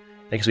can,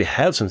 I guess we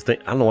have some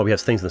things. I don't know why we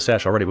have things in the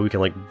stash already, but we can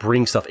like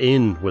bring stuff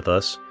in with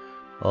us.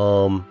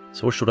 So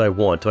what should I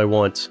want? Do I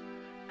want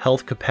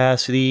health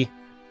capacity,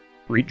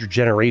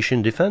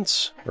 regeneration,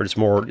 defense, or just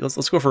more?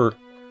 Let's go for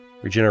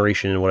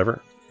regeneration and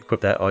whatever. Equip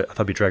that. Oh, I thought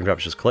it'd be drag and drop.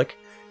 Just click.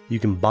 You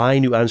can buy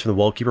new items from the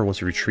well keeper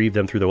once you retrieve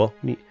them through the well.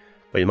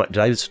 Wait, did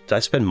I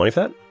spend money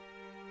for that?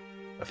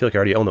 I feel like I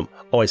already own them.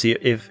 Oh, I see.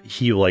 If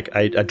he like,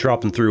 I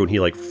dropped them through and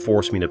he like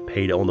forced me to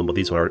pay to own them, but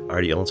these one I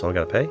already own, so I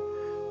don't gotta pay.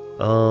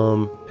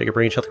 Pickup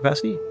range, health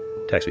capacity,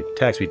 attack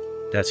speed.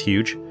 That's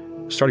huge.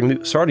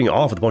 Starting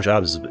off with a bunch of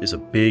items is a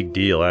big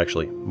deal,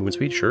 actually. Movement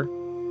speed, sure.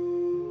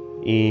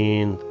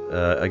 And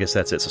I guess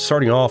that's it. So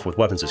starting off with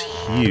weapons is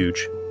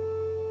huge.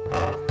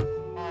 I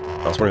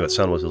was wondering what that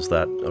sound was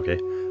that. Okay.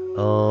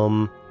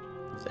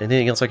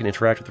 Anything else I can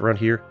interact with around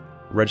here?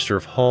 Register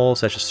of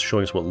halls. That's just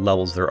showing us what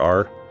levels there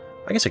are.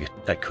 I guess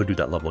I could do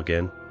that level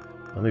again.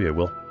 Well, maybe I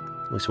will.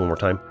 At least one more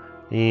time.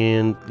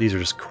 And these are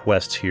just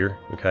quests here.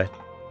 Okay.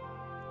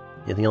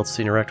 Anything else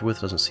to interact with?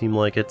 Doesn't seem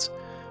like it.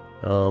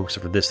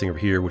 Except for this thing over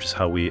here, which is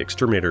how we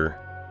Exterminator,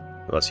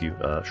 bless you,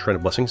 Shrine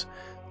of Blessings.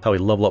 How we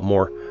level up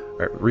more.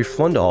 Alright,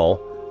 refund all.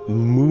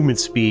 Movement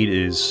speed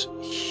is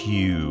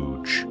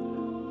huge.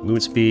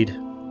 Movement speed,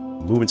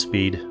 movement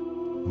speed,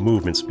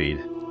 movement speed.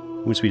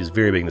 Movement speed is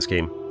very big in this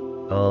game.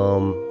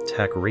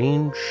 Attack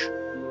range,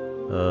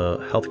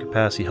 health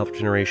capacity, health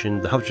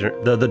regeneration,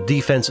 the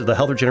defense, the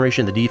health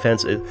regeneration, the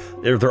defense,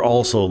 they're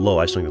all so low,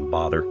 I just don't even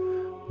bother.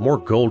 More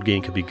gold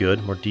gain could be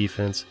good, more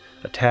defense.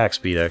 Attack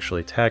speed,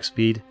 actually. Attack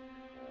speed,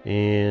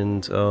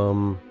 and,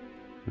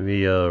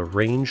 maybe,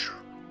 range,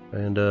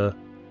 and,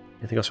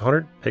 anything else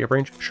 100? Pickup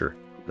range? Sure.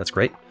 That's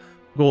great.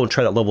 We'll go and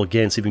try that level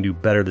again, see if we can do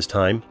better this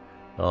time.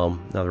 Now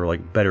they're,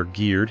 like, better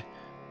geared,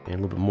 and a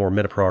little bit more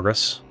meta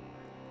progress.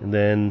 And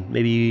then,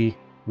 maybe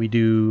we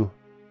do...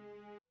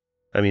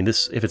 I mean,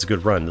 this, if it's a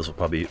good run, this will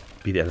probably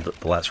be the end of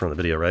the last run of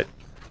the video, right?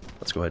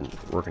 Let's go ahead and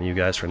work on you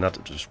guys for not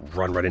to just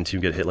run right into you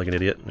and get hit like an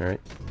idiot, alright?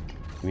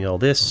 Give me all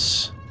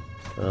this.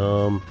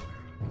 There's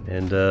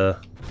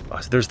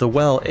the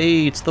well.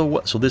 Hey, it's the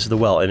well. So this is the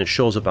well, and it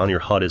shows up on your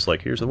HUD as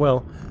like, here's the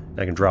well.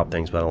 I can drop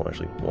things, but I don't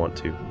actually want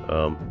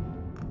to.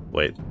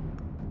 Wait.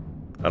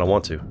 I don't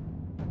want to.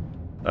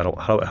 I don't,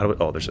 how do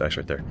oh, there's an X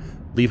right there.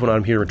 Leave one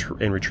item here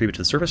and retrieve it to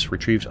the surface.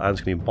 Retrieved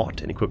items can be bought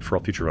and equipped for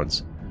all future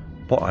runs.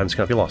 Bought items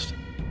cannot be lost.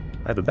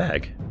 I have a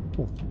bag.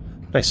 Cool.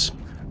 Nice.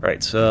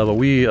 Alright, so, but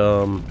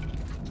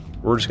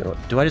we're just gonna,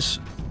 do I just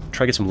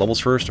try to get some levels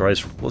first, or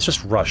let's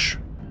just rush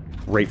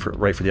right for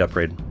the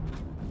upgrade.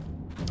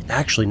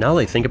 Actually, now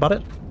that I think about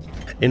it,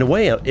 in a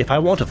way, if I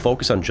want to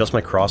focus on just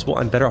my crossbow,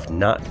 I'm better off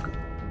not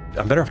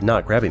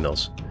grabbing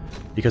those,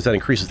 because that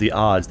increases the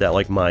odds that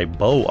like my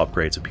bow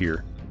upgrades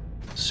appear.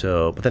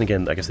 So, but then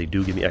again, I guess they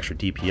do give me extra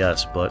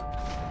DPS, but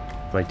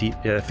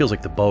Yeah, it feels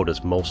like the bow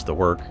does most of the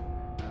work.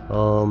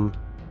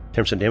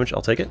 10% damage,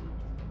 I'll take it.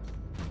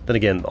 Then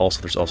again,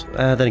 also there's also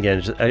then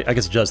again, I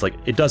guess it does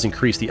it does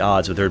increase the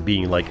odds of there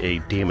being like a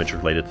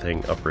damage-related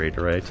thing upgrade,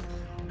 right?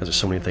 Because there's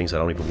so many things I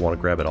don't even want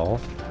to grab at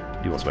all.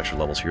 I do want some extra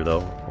levels here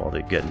though. While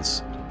the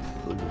getting's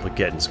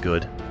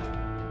good.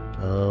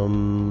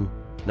 9%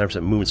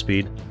 movement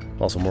speed.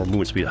 Also, more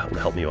movement speed would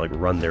help me like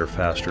run there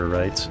faster,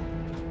 right?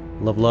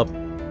 Level up.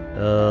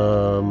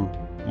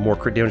 More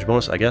crit damage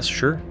bonus, I guess.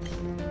 Sure.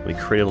 When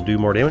we crit, it'll do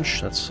more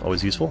damage. That's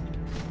always useful.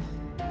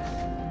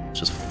 Let's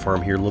just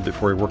farm here a little bit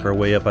before we work our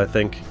way up, I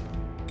think.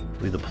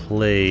 Leave the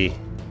play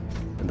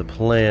and the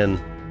plan,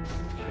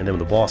 and then when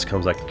the boss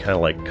comes, I can kind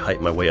of like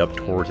kite my way up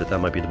towards it. That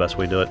might be the best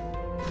way to do it.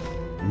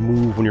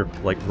 Move when you're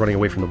like running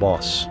away from the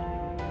boss.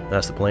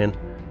 That's the plan.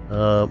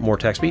 More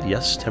attack speed,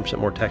 yes. 10%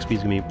 more attack speed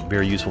is going to be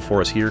very useful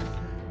for us here.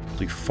 So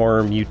we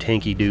farm you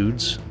tanky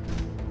dudes.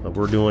 But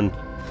we're doing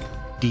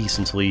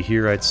decently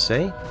here, I'd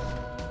say.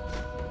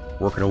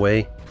 Working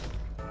away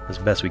as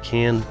best we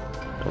can.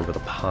 Don't worry about the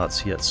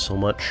pots yet so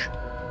much.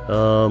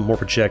 More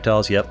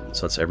projectiles, yep.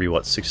 So that's every,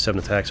 what, 6 or 7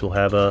 attacks we'll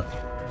have a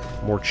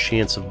more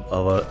chance of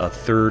a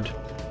third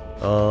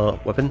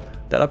weapon.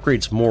 That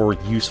upgrade's more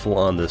useful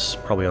on this,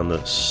 probably on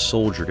the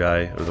soldier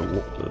guy, or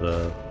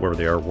the whoever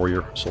they are,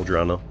 warrior, soldier,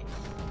 I don't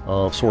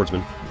know,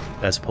 swordsman,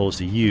 as opposed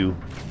to you.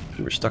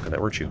 You were stuck on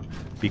that, weren't you?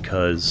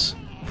 Because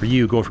for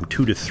you, going from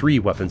 2 to 3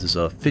 weapons is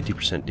a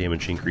 50%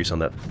 damage increase on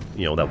that,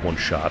 you know, that one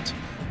shot,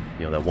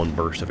 you know, that one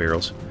burst of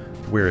arrows.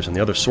 Whereas on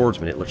the other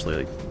swordsman, it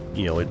literally,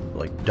 you know, it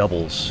like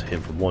doubles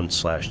him from 1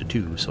 slash to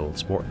 2, so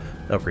it's more,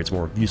 the upgrade's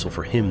more useful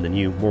for him than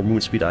you. More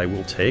movement speed I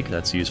will take,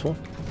 that's useful.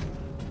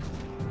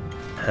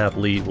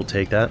 Happily will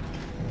take that.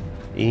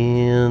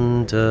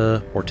 And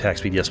more attack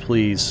speed, yes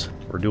please.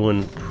 We're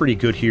doing pretty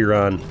good here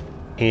on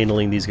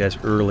handling these guys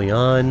early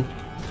on.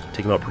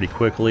 Take them out pretty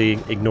quickly.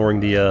 Ignoring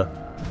the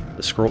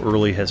scroll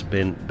early has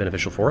been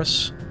beneficial for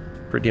us.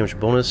 Crit damage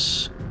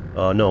bonus.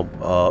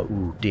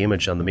 Ooh,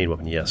 damage on the main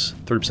weapon, yes.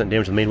 30%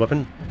 damage on the main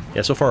weapon.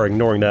 Yeah, so far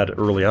ignoring that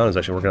early on is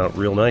actually working out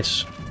real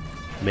nice.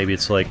 Maybe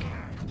it's like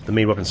the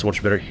main weapon's so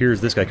much better. Here's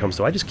this guy comes,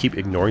 so I just keep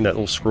ignoring that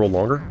little scroll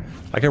longer.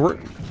 I can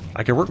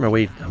work my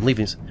way. I'm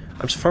leaving.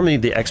 I'm just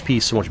farming the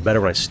XP so much better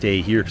when I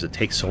stay here because it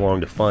takes so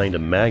long to find a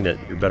magnet.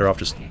 You're better off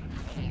just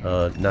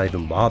not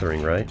even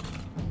bothering, right?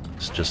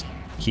 Just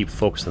keep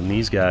focused on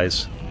these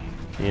guys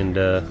and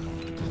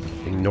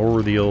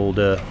ignore the old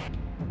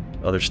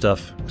other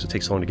stuff because it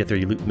takes so long to get there.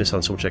 You miss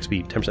on so much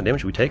XP. 10%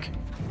 damage we take.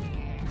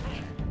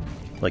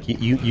 Like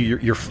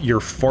your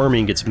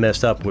farming gets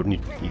messed up when you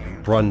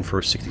run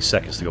for 60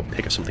 seconds to go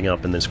pick something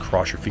up and then just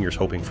cross your fingers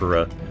hoping for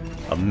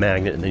a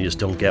magnet and then you just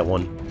don't get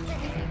one.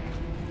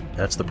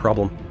 That's the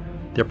problem.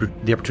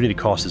 The opportunity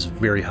cost is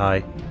very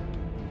high.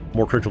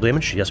 More critical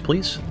damage, yes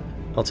please.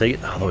 I'll take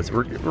it. Although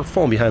we're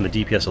falling behind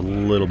the DPS a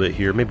little bit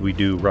here. Maybe we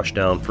do rush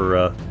down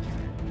for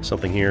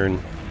something here and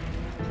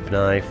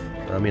knife.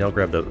 I mean, I'll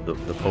grab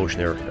the potion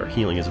there. Our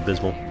healing is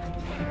abysmal.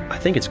 I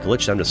think it's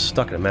glitched. I'm just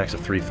stuck at a max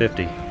of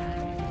 350.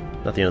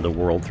 Not the end of the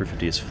world.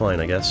 350 is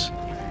fine, I guess.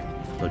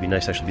 But it'd be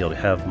nice to actually be able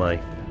to have my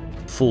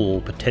full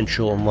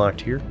potential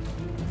unlocked here.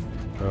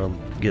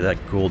 Get that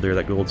gold there.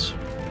 That gold's...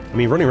 I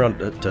mean, running around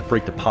to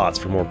break the pots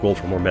for more gold,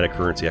 for more meta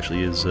currency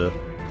actually is a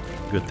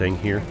good thing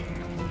here.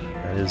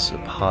 That is a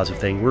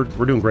positive thing. We're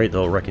doing great,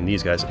 though, wrecking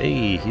these guys.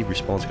 Hey, he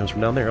respawns comes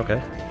from down there.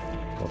 Okay.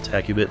 I'll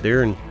attack you a bit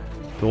there and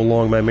go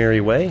along my merry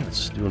way.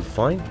 It's doing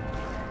fine.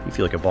 You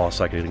feel like a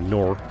boss I can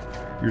ignore.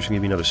 You're just going to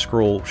give me another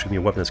scroll, which is going to be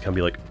a weapon that's going to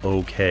be like,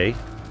 okay.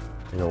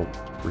 You know,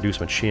 reduce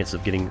my chance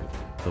of getting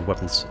the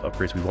weapons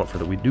upgrades we want for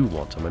that we do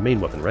want on my main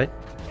weapon, right?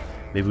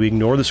 Maybe we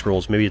ignore the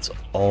scrolls. Maybe it's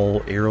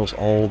all arrows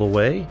all the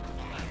way.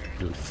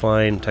 Doing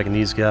fine. Attacking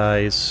these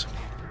guys.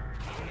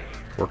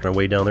 Working our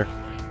way down there.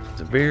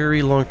 It's a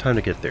very long time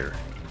to get there.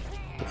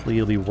 Hopefully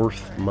it'll be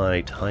worth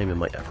my time and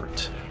my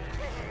effort.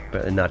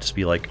 And not just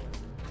be like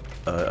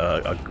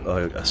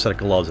a set of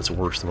gloves that's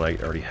worse than what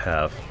I already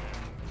have.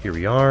 Here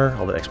we are.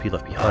 All the XP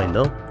left behind,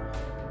 though.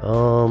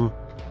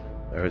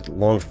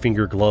 Long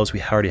finger gloves,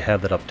 we already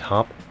have that up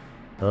top.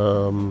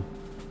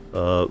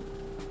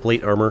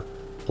 Plate armor,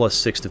 plus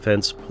 6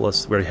 defense,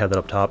 plus we already have that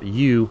up top.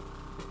 You,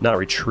 not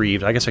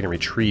retrieved. I guess I can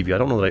retrieve you. I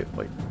don't know that I...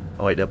 Wait,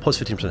 oh wait, plus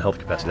 15% health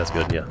capacity, that's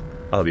good, yeah.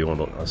 I'll be one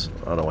of those.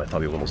 I don't know why I thought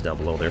I'd be one of those down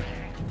below there.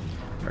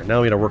 Alright,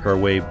 now we gotta work our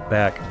way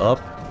back up,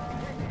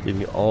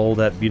 leaving all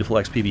that beautiful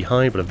XP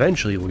behind, but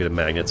eventually we'll get a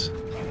magnet.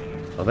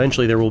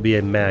 Eventually there will be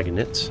a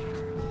magnet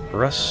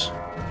for us,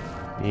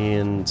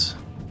 and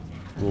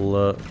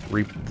we'll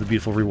reap the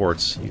beautiful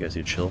rewards. You guys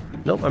need to chill.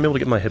 Nope, I'm able to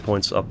get my hit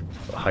points up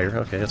higher.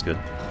 Okay, that's good.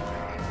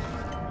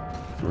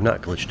 We're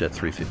not glitched at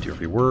 350, or if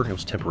we were, it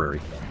was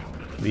temporary.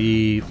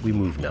 We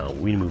move now.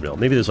 We move now.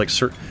 Maybe there's like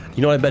certain...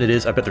 You know what I bet it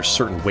is? I bet there's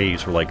certain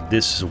waves where like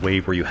this is a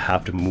wave where you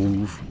have to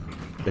move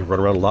and run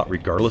around a lot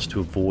regardless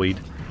to avoid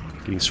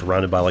getting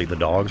surrounded by like the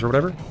dogs or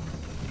whatever.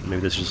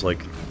 Maybe this is just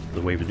like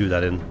the wave to do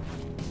that in.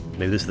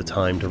 Maybe this is the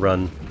time to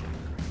run.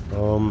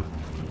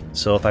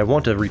 So if I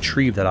want to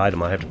retrieve that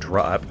item, I have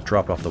to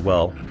drop off the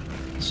well.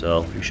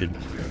 So we should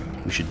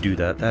we should do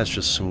that. That's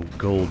just some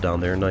gold down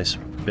there. Nice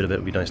bit of it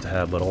would be nice to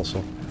have, but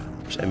also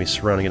there's enemies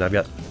surrounding it. I've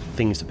got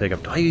things to pick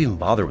up. Do I even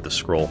bother with the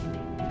scroll?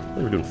 I think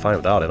we're doing fine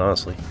without it,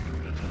 honestly.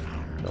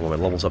 I want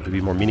my levels up to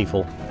be more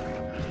meaningful.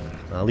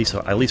 At least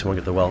when we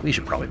get the well, we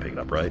should probably pick it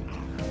up, right?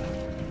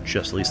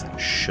 Just at least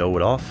show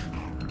it off.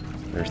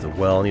 There's the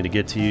well I need to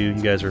get to you.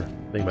 You guys are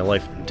making my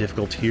life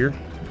difficult here.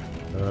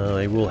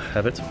 I will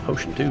have it.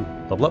 Potion 2.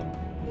 Level up.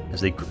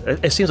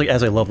 It seems like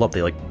as I level up,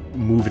 they like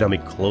move it on me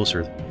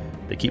closer.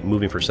 They keep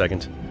moving for a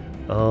second.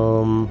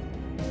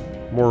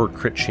 More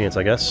crit chance,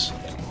 I guess.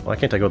 Why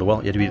can't I go to the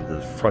well? You have to be at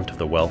the front of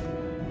the well.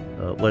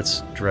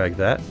 Let's drag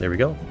that. There we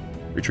go.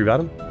 Retrieve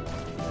item.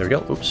 There we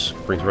go. Oops.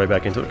 Brings it right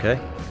back into it. Okay.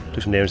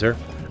 Took some damage there.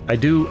 I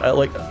do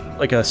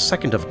like a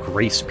second of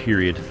grace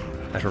period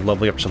after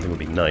leveling up or something would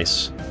be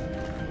nice.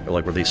 Or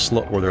like where they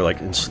slow, or they're like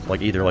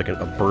either like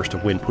a burst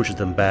of wind pushes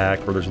them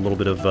back, or there's a little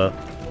bit of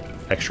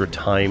extra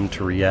time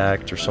to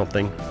react or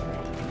something.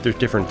 There's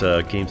different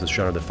games in this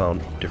genre that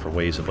found different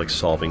ways of like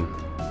solving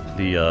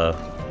the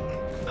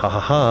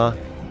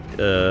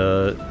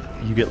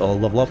you get a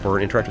level up or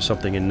interact with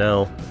something, and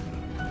now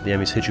the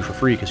enemies hit you for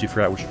free because you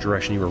forgot which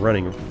direction you were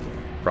running.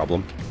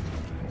 Problem.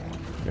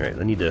 All right,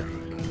 I need to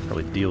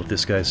probably deal with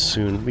this guy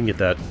soon. We can get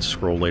that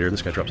scroll later.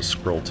 This guy dropped a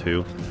scroll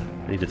too.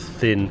 I need to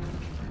thin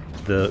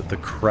the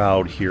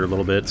crowd here a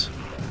little bit.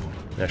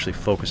 And actually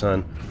focus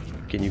on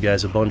getting you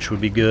guys a bunch would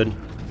be good.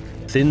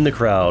 Thin the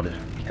crowd.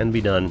 Can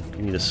be done.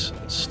 We need this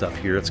stuff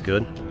here. That's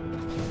good.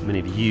 We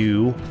need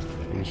you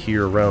and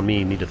here around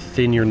me. Need to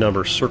thin your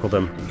numbers. Circle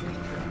them.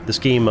 This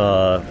game,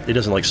 it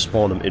doesn't like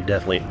spawn them.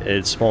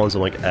 It spawns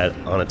them like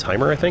on a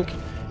timer, I think.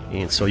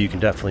 And so you can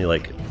definitely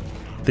like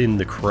thin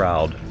the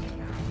crowd.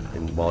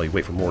 And while you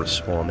wait for more to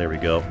spawn, there we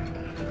go.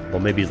 Well,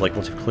 maybe like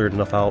once you've cleared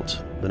enough out,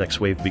 the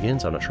next wave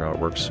begins. I'm not sure how it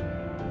works.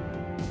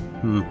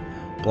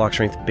 Block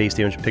strength, base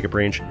damage, pickup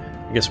range.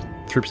 I guess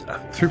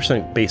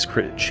 3% base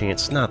crit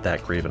chance. Not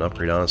that great of an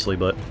upgrade, honestly,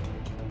 but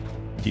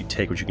you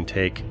take what you can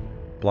take.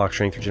 Block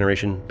strength,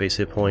 regeneration, base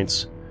hit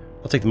points.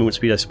 I'll take the movement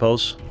speed, I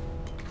suppose.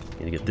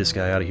 Need to get this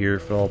guy out of here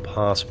if at all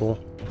possible.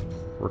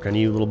 Work on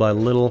you little by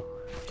little.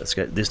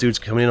 This dude's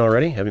coming in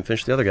already. Haven't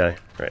finished the other guy. All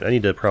right, I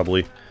need to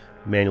probably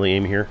manually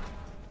aim here.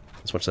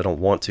 As much as I don't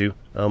want to.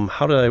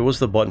 What's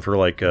the button for,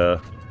 like,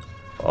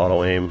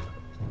 auto aim?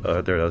 There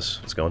it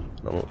is. It's gone.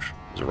 I don't know.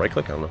 Is it right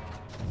click? I don't know.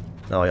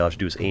 Now all I have to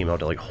do is aim. I have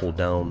to, like, hold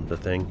down the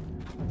thing.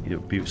 Either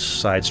be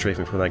side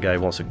strafing from that guy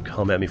who wants to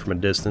come at me from a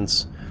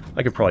distance.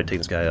 I could probably take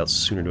this guy out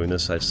sooner doing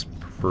this. I just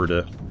prefer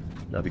to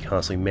not be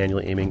constantly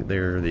manually aiming.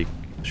 There, they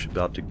should be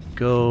about to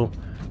go.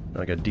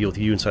 Now I gotta deal with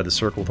you inside the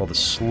circle with all the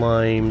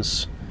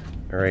slimes.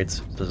 Alright,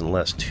 doesn't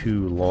last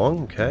too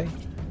long. Okay.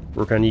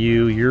 Work on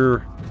you.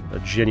 You're a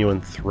genuine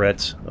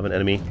threat of an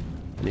enemy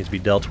that needs to be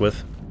dealt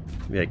with.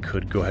 Maybe I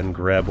could go ahead and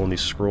grab one of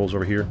these scrolls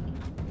over here.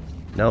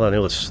 Now that I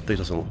know this thing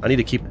doesn't, I need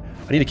to keep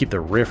the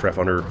riffraff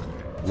under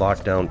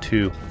lockdown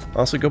too.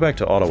 Honestly, go back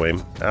to auto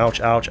aim.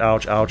 Ouch! Ouch!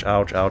 Ouch! Ouch!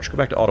 Ouch! Ouch! Go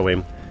back to auto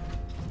aim.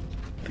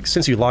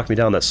 Since you locked me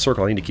down in that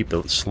circle, I need to keep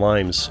the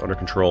slimes under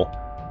control.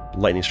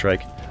 Lightning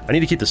strike. I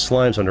need to keep the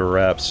slimes under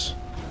wraps.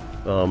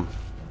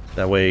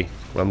 That way,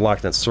 when I'm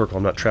locked in that circle,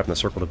 I'm not trapped in that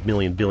circle with a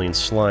million billion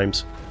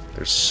slimes.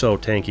 They're so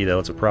tanky, though.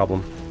 It's a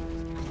problem.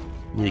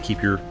 You need to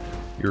keep your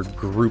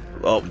group...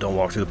 Oh, don't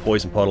walk through the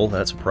poison puddle.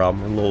 That's a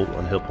problem. We're low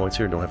on hit points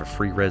here. Don't have a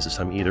free res this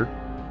time either.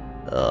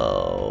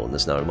 Oh,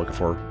 that's not what I'm looking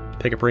for.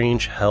 Pickup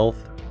range,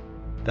 health.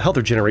 The health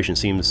regeneration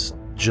seems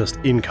just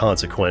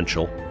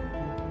inconsequential.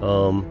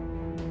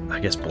 I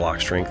guess block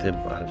strength,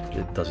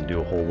 it doesn't do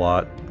a whole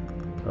lot.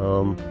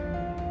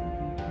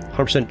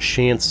 100%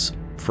 chance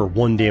for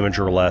 1 damage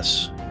or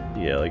less.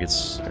 Yeah, like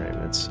it's...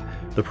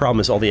 The problem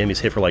is all the enemies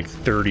hit for like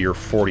 30 or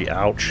 40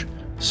 ouch.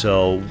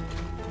 So,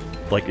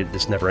 like,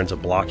 this never ends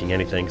up blocking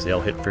anything because they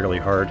all hit fairly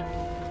hard.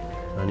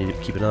 I need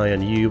to keep an eye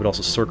on you, but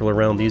also circle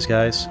around these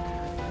guys.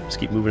 Just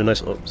keep moving a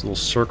nice little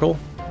circle.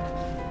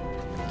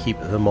 Keep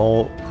them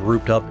all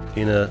grouped up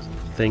in a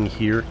thing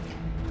here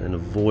and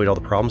avoid all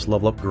the problems.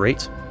 Level up,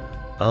 great.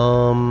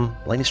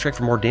 Lightning strike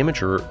for more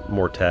damage or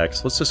more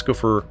attacks? Let's just go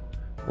for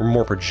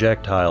more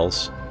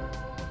projectiles.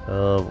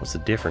 What's the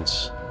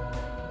difference?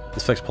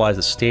 This effect applies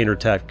to standard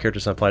attack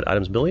characters not applied to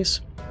items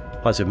abilities.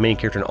 Applies to the main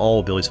character and all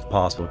abilities if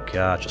possible.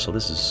 Gotcha, so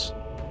this is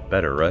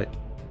better, right?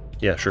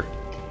 Yeah, sure.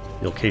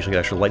 You'll occasionally get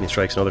extra lightning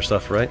strikes and other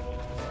stuff, right?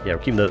 Yeah, we're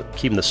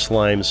keeping the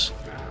slimes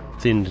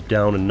thinned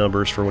down in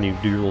numbers for when you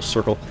do your little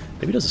circle.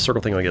 Maybe it does the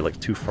circle thing when I get like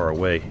too far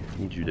away.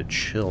 I need you to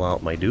chill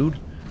out, my dude.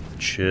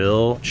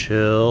 Chill,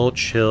 chill,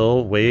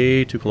 chill.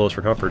 Way too close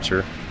for comfort,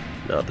 sir.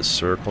 Not the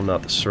circle,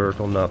 not the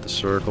circle, not the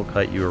circle.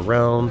 Kite you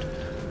around.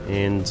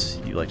 And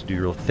you like to do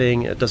your little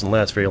thing. It doesn't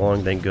last very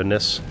long, thank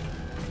goodness.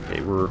 Okay,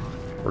 we're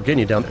getting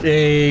you down.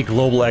 Hey,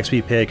 global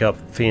XP pickup.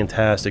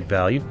 Fantastic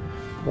value.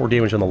 More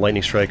damage on the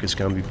lightning strike is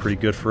going to be pretty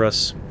good for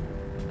us.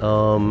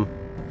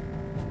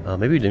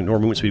 Maybe we can ignore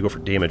movement speed, go for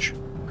damage.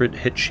 Crit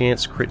hit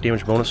chance, crit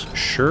damage bonus.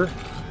 Sure.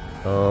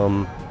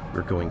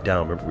 We're going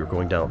down. Remember, we're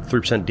going down.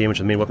 3% damage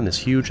to the main weapon is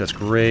huge. That's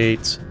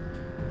great.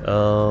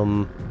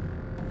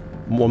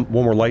 one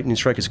more lightning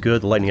strike is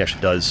good. The lightning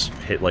actually does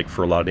hit like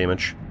for a lot of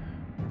damage.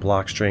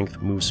 Block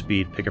strength, move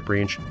speed, pickup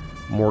range.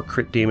 More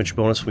crit damage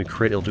bonus. When we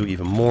crit, it'll do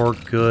even more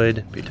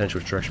good. Pay attention to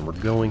which direction we're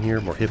going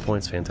here. More hit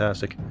points,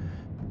 fantastic.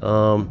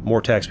 More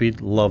attack speed,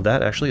 love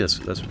that actually.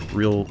 That's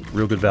real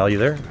good value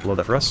there. Love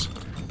that for us.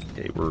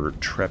 Okay, we're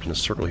trapped in a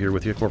circle here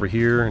with you. Come over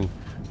here, and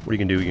what are you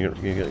gonna do?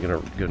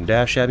 You're gonna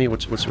dash at me?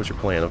 What's your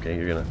plan? Okay,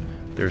 you're gonna.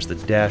 There's the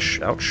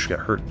dash. Ouch, got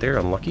hurt there.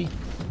 Unlucky,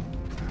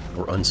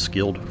 or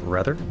unskilled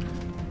rather.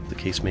 The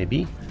case may be.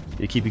 Need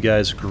to keep you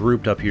guys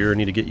grouped up here.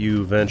 Need to get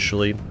you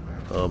eventually.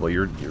 But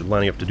you're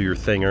lining up to do your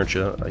thing, aren't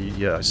you?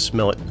 Yeah, I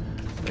smell it.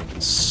 I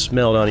can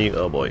smell it on you.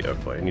 Oh boy, oh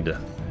boy. I need to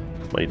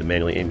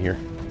manually aim here.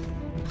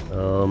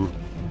 And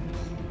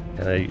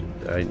I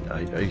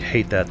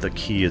hate that the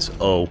key is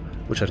O,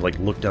 which I have to like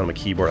look down on my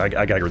keyboard. I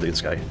gotta get rid of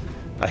this guy.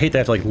 I hate that I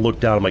have to like look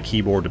down on my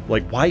keyboard to,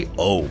 like, why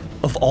O?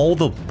 Of all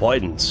the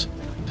buttons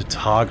to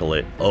toggle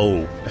it,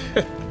 O.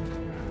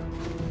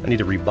 I need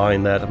to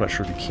rebind that. I'm not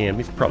sure if you can.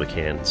 You probably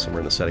can.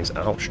 Somewhere in the settings.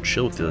 Ouch.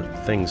 Chill with the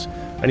things.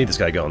 I need this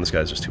guy going. This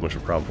guy's just too much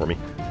of a problem for me.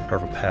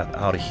 Carve a path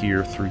out of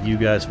here through you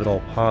guys if at all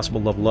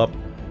possible. Level up.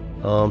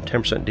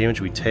 10% damage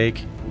we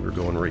take. We're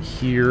going right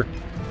here.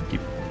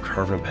 Keep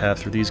carving a path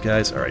through these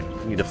guys.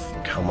 Alright. Need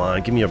to... Come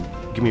on. Give me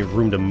a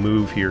room to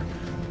move here.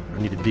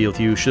 I need to deal with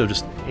you. Should have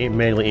just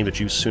manually aimed at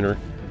you sooner.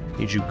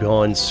 Need you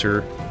gone,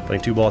 sir.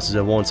 Fighting two bosses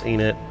at once,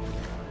 ain't it?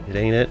 It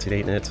ain't it. It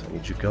ain't it.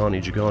 Need you gone,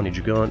 need you gone, need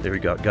you gone. There we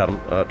go. Got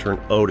him. Turn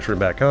O to turn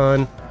back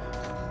on.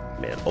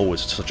 Man, O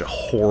is such a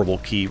horrible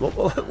key.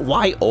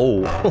 Why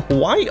O?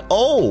 Why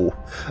O?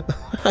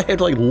 I had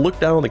to like look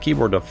down on the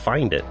keyboard to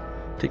find it.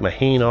 Take my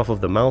hand off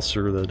of the mouse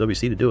or the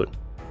WC to do it.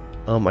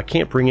 I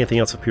can't bring anything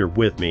else up here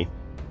with me.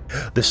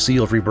 The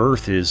Seal of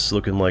Rebirth is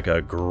looking like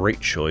a great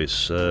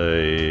choice.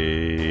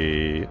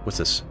 What's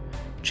this?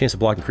 Chance to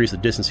block increase the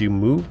distance you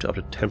moved up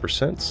to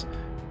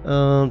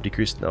 10%.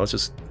 Decrease. No, it's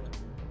just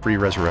free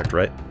resurrect,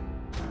 right?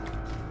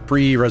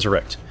 Free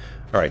resurrect.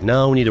 Alright,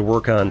 now we need to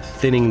work on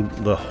thinning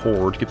the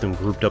horde, get them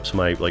grouped up so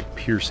my like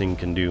piercing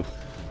can do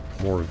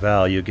more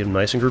value. Get them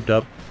nice and grouped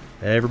up.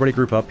 Everybody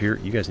group up here.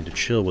 You guys need to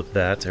chill with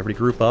that. Everybody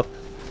group up.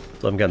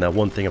 Still haven't gotten that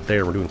one thing up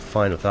there. We're doing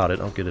fine without it.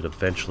 I'll get it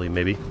eventually,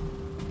 maybe.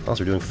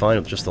 Also, we're doing fine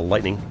with just the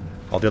lightning.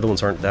 All the other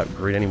ones aren't that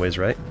great anyways,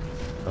 right?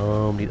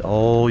 Need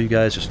all you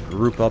guys just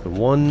group up in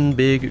one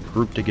big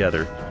group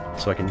together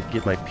so I can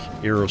get my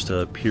arrows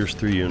to pierce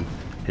through you and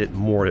hit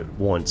more at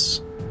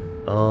once.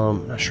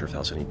 Not sure if that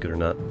was any good or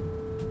not.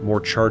 More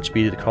charge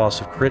speed at the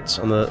cost of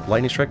crits on the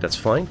lightning strike, that's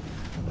fine.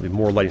 There'll be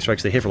more lightning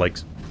strikes. They're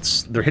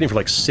hitting for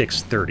like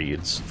 630.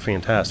 It's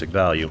fantastic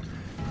value.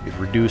 We've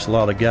reduced a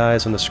lot of the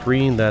guys on the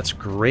screen, that's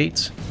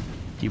great.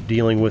 Keep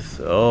dealing with,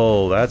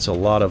 oh, that's a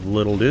lot of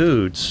little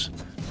dudes.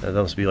 That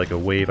must be like a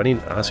wave.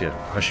 Honestly,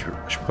 I should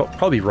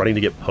probably be running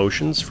to get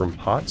potions from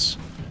pots,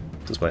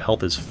 since my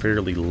health is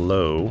fairly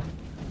low.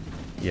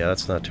 Yeah,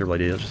 that's not a terrible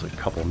idea. Just a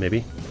couple,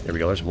 maybe. There we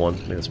go. There's one.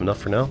 Maybe that's enough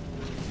for now.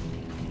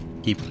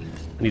 But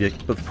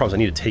the problem is I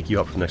need to take you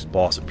out before the next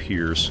boss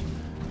appears.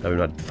 I'm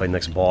not fighting the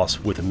next boss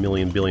with a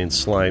billion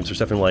slimes. There's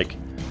definitely like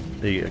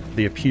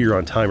they appear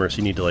on timer, so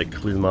you need to like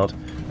clear them out.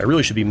 I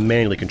really should be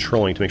manually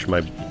controlling to make sure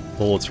my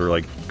bullets are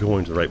like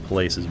going to the right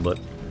places, but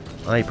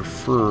I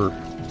prefer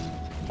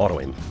auto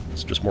aim.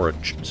 It's just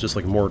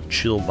like a more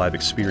chill vibe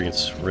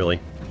experience, really.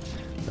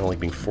 I don't like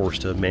being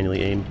forced to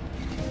manually aim.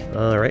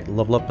 Alright,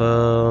 level up,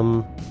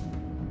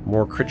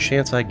 more crit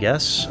chance, I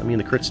guess. I mean,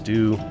 the crits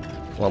do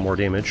a lot more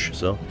damage,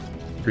 so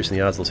increasing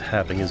the odds of those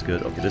happening is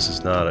good. Okay, this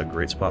is not a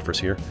great spot for us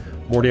here.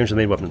 More damage to the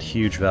main weapon,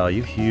 huge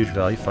value,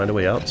 find a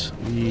way out.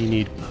 We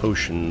need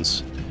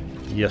potions.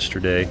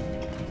 Yesterday.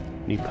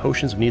 We need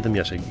potions, we need them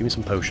yesterday. Give me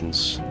some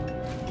potions.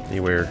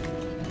 Anywhere.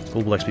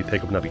 Global XP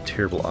pickup would not be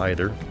terrible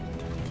either.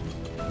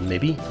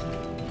 Maybe.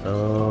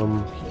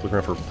 Looking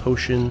around for a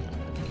potion.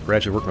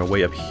 Gradually work my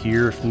way up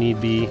here if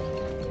need be.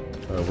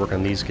 Work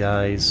on these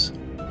guys.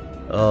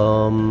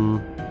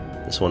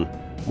 This one.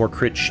 More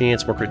crit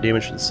chance, more crit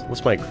damage.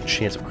 What's my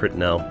chance of crit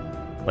now?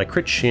 My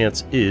crit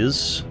chance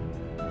is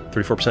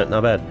 34%,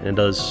 not bad. And it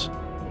does...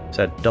 Is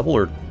that double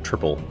or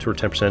triple? 2 or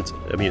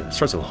 10%? I mean, it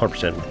starts at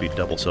 100%, would be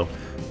double, so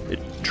it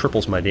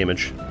triples my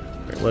damage.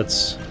 Alright,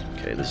 let's...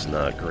 Okay, this is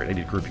not great. I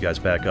need to group you guys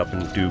back up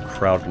and do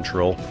crowd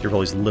control. Get rid of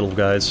all these little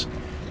guys.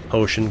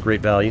 Potion,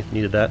 great value.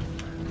 Needed that.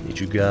 Need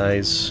you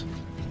guys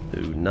to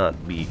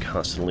not be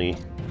constantly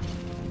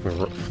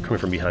coming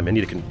from behind me.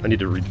 I need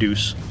to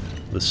reduce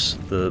this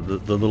the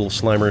little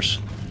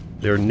slimers.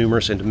 They're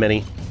numerous and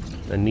many.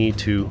 I need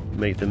to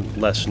make them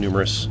less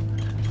numerous.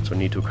 So I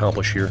need to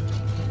accomplish here.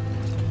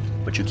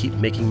 But you keep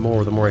making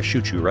more the more I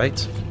shoot you,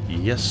 right?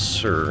 Yes,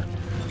 sir.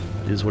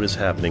 It is what is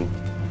happening.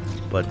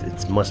 But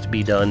it must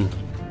be done.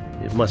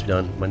 It must be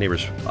done. My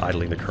neighbor's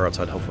idling the car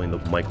outside. Hopefully the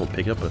mic won't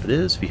pick up. But if it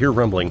is, if you hear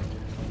rumbling,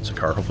 it's a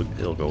car. Hopefully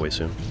it'll go away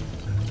soon.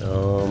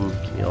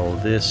 Give me all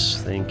of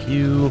this. Thank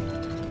you.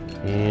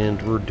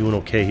 And we're doing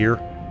okay here.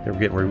 We're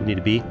getting where we need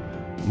to be.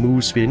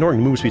 Move speed.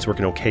 Ignoring move speed's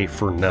working okay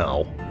for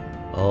now.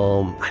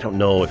 I don't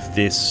know if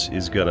this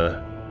is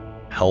gonna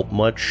help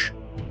much.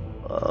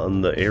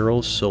 on the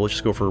arrows, so let's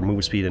just go for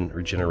movement speed and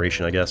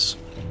regeneration, I guess.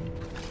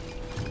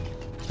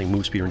 I think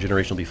movement speed and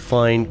regeneration will be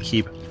fine.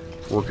 Keep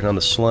working on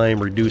the slime,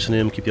 reducing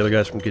him, keep the other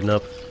guys from getting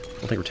up. I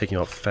don't think we're taking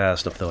him out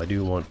fast enough, though. I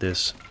do want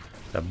this.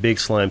 Got big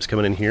slimes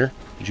coming in here.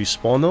 Did you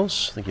spawn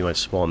those? I think you might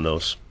spawn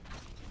those.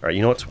 Alright,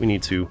 you know what? I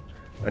need to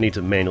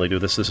manually do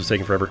this. This is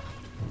taking forever.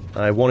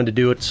 I wanted to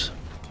do it.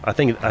 I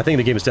think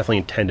the game is definitely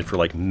intended for,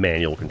 like,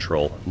 manual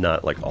control,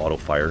 not, like,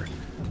 auto-fire.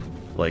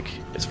 Like,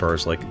 as far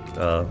as, like,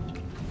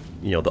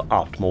 you know, the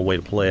optimal way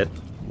to play it.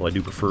 Well, I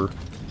do prefer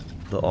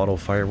the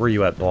auto-fire. Where are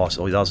you at, boss?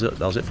 Oh, that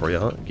was it for you,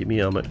 huh? Give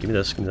me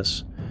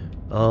this.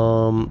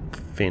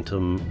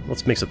 Phantom.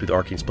 Let's mix up the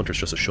arcane splinters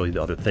just to show you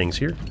the other things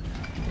here.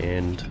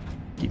 And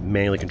keep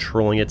manually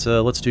controlling it.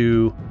 Let's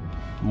do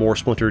more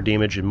splinter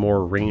damage and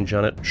more range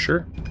on it.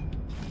 Sure.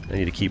 I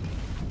need to keep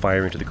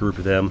firing to the group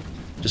of them.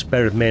 Just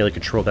better to manually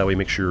control, that way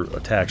make sure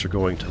attacks are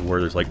going to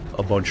where there's like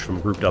a bunch from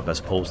grouped up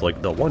as opposed to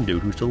like the one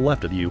dude who's to the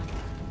left of you.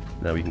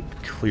 Now we can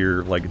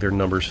clear like their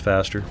numbers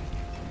faster.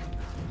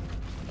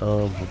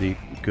 We'll be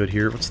good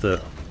here. What's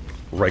the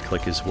right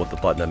click is what the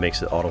button that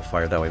makes it auto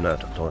fire, that way I don't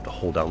have to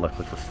hold down left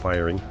click for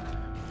firing.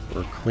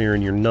 We're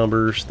clearing your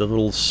numbers, the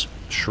little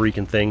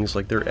shrieking things,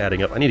 like they're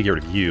adding up. I need to get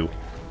rid of you,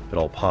 if at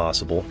all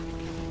possible.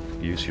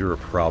 You're a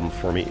problem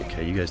for me.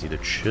 Okay, you guys need to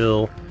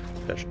chill.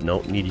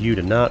 No, need you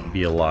to not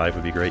be alive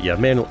would be great. Yeah,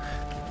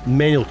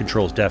 manual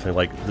control is definitely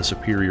like the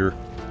superior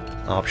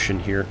option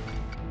here.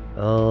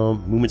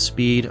 Movement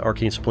speed,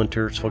 arcane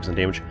splinter, let's focus on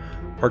damage.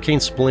 Arcane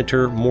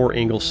splinter, more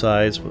angle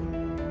size, but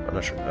I'm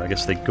not sure. I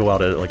guess they go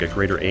out at like a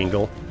greater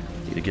angle.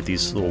 Need to get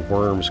these little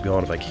worms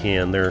gone if I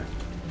can. They're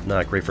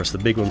not great for us. The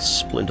big ones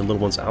split into little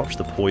ones. Ouch,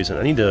 the poison.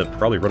 I need to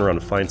probably run around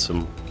and find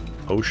some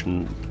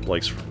potion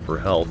likes for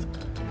health.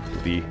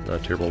 Would be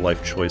not a terrible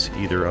life choice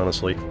either,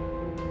 honestly.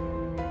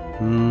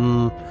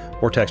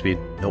 More attack speed.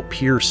 No,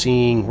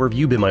 piercing. Where have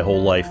you been my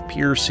whole life?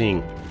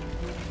 Piercing.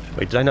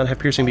 Wait, did I not have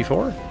piercing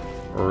before?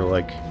 Or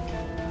like,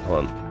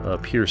 hold on,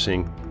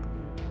 piercing.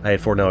 I had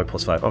 4, now I have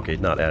 +5. Okay,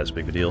 not as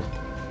big of a deal.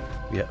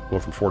 Yeah,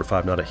 going from 4 to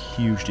 5, not a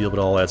huge deal, but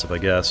all adds up, I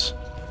guess.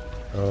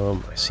 I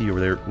see you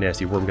over there,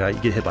 nasty worm guy. You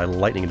get hit by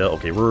lightning, though.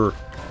 Okay, we're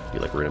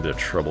in a bit of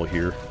trouble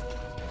here.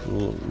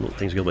 Little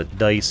things get a little bit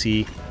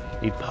dicey.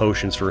 Need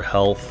potions for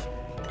health.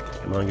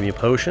 Come on, give me a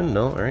potion.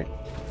 No, all right.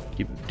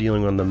 Keep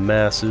dealing on the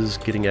masses,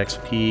 getting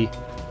XP.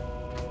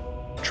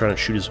 Trying to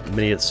shoot as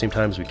many at the same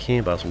time as we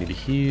can, but I also need to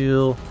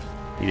heal.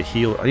 I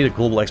need a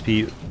global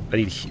XP. I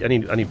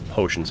need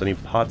potions. I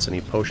need pots. I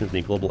need potions. I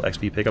need global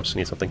XP pickups. I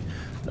need something.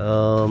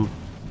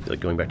 Like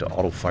going back to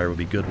auto fire would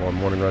be good while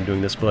I'm running around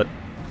doing this, but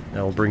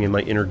now we'll bring in my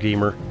inner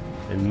gamer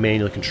and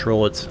manually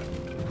control it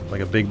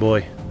like a big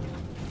boy.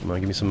 Come on,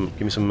 give me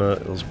some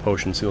those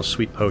potions, those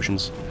sweet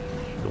potions.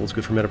 Gold's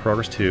good for meta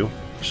progress too.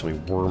 There's so many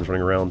worms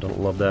running around. Don't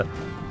love that.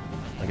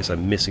 I guess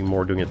I'm missing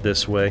more doing it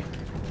this way.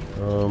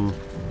 You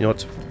know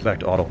what? Back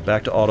to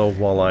auto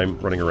while I'm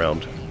running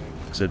around,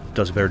 because it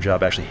does a better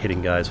job actually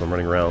hitting guys while I'm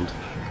running around,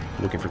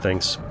 looking for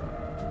things.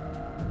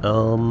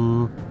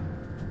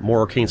 More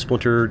arcane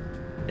splinter,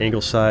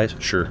 angle size,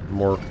 sure.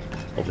 More.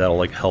 Hope that'll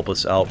like help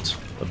us out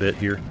a bit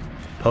here.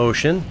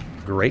 Potion,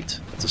 great.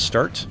 That's a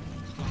start.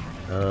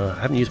 I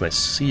haven't used my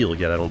seal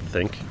yet, I don't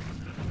think.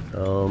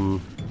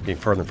 Getting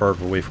farther and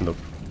farther away from the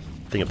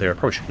thing up there. I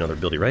probably should get another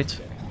ability, right?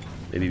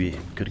 Maybe be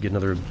good to get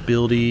another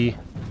ability.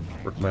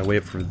 Work my way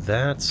up for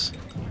that.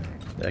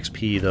 The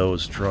XP, though,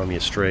 is drawing me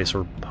astray,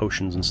 so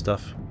potions and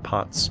stuff.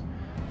 Pots.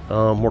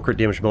 More crit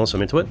damage bonus,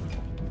 I'm into it.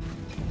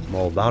 I'm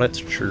all about it.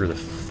 Trigger the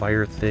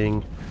fire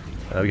thing.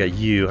 We got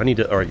you. I need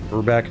to... Alright,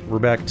 we're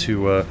back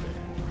to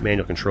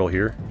manual control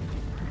here.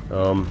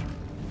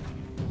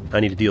 I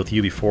need to deal with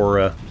you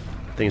before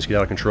things get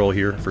out of control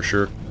here, for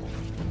sure.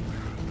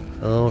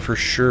 Oh, for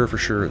sure.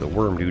 The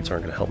worm dudes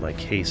aren't going to help my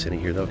case any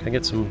here, though. Can I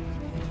get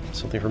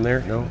something from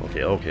there? No?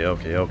 Okay.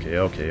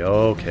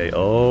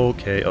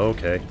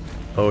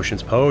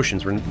 Potions.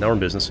 Now we're in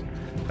business.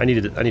 I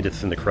need to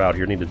thin the crowd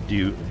here. I need to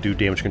do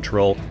damage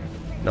control.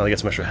 Now I get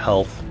some extra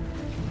health.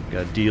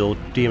 Gotta deal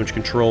damage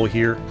control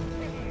here.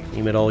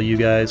 Aim at all you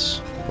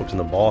guys. Focus on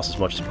the boss as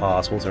much as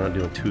possible, so they're not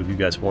doing 2 of you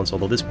guys at once.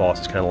 Although this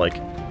boss is kind of like...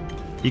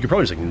 You could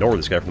probably just ignore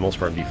this guy for the most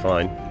part and be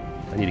fine.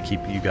 I need to keep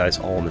you guys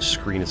all on the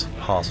screen as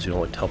possible so you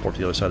don't like teleport to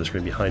the other side of the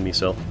screen behind me,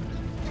 so...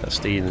 Gotta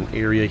stay in an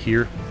area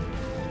here.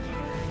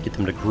 Get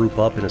them to group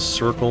up in a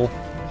circle.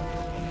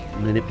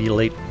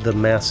 Manipulate the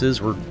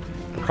masses. We're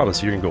probably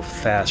so you're gonna go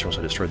faster once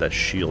I destroy that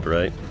shield,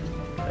 right?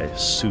 I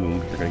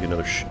assume you're gonna get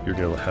another. You're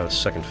gonna have a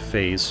second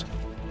phase,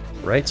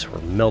 right? We're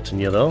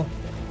melting you though,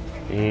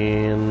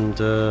 and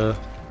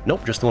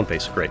nope, just the one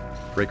phase. Great.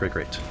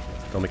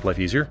 That'll make life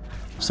easier.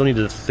 Still need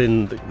to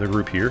thin the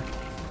group here.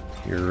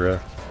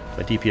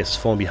 My DPS is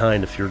falling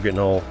behind if you're getting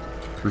all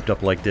grouped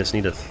up like this.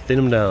 Need to thin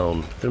them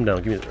down.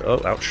 Give me.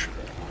 Oh, ouch.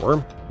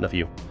 Worm. Enough of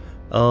you.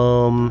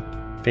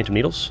 Phantom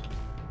needles.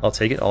 I'll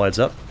take it. All adds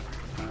up.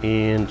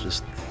 And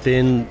just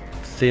thin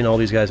all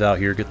these guys out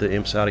here. Get the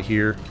imps out of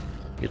here.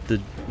 Get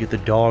the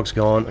dogs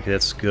gone. Okay,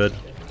 that's good.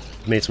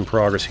 Made some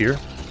progress here.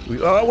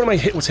 Oh, what am I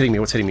hitting? What's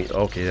hitting me?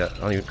 Okay, yeah, I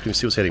don't even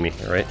see what's hitting me.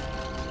 All right.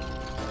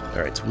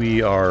 Alright, so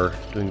we are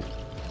doing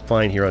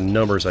fine here on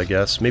numbers, I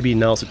guess. Maybe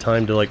now's the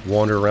time to, like,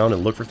 wander around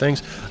and look for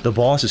things. The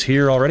boss is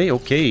here already?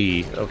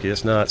 Okay. Okay,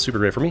 that's not super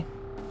great for me.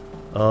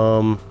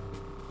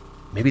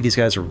 Maybe these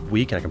guys are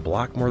weak and I can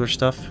block more of their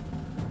stuff?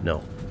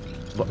 No.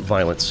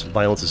 Violence.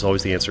 Violence is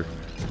always the answer.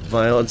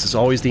 Violence is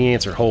always the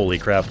answer. Holy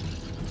crap.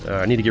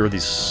 I need to get rid of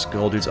these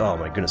skull dudes. Oh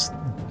my goodness.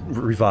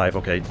 Revive.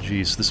 Okay,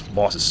 jeez. This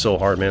boss is so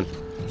hard, man.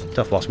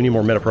 Tough boss. We need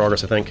more meta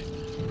progress, I think.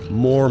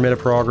 More meta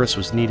progress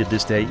was needed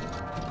this day.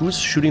 Who's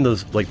shooting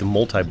those, like, the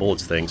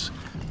multi-bullets things?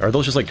 Are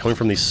those just, like, coming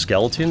from these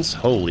skeletons?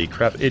 Holy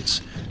crap,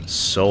 it's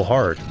so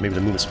hard. Maybe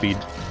the movement speed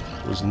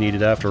was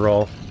needed after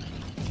all.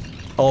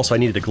 Also, I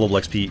needed a global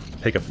XP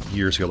pickup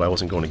years ago, but I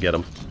wasn't going to get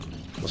them.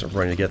 Wasn't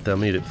running to get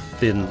them. I need to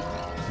thin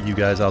you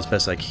guys out as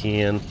best I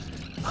can.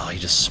 Oh, he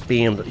just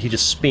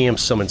spams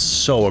summons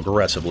so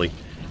aggressively.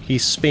 He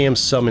spams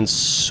summons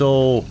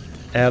so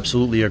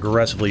absolutely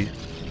aggressively.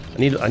 I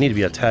need to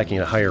be attacking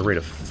at a higher rate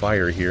of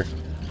fire here.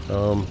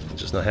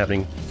 It's just not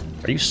happening.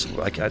 Are you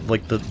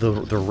like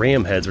the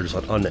ram heads are just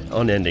like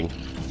unending.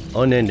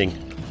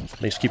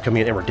 They just keep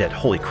coming in and we're dead.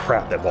 Holy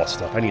crap, that boss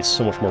stuff. I need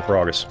so much more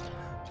progress.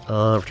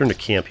 Return to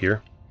camp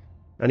here.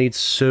 I need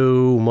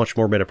so much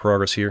more meta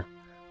progress here.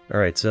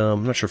 Alright,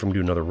 I'm not sure if I'm going to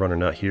do another run or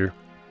not here.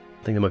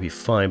 I think that might be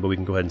fine, but we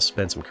can go ahead and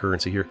spend some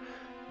currency here.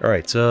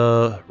 Alright,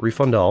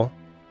 refund all.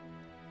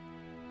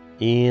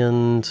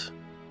 And do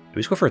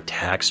we just go for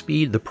attack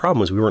speed? The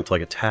problem is we weren't,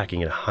 like,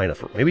 attacking at a high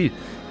enough. Maybe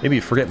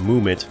forget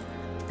movement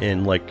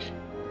and, like...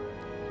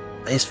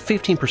 Is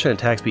 15%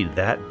 attack speed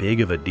that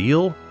big of a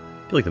deal?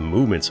 I feel like the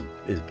movement's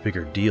is a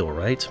bigger deal,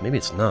 right? Maybe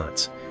it's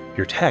not. If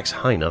your attack's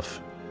high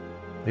enough,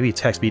 maybe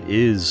attack speed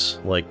is,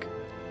 like,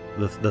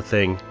 the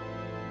thing.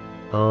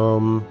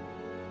 And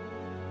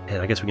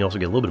I guess we can also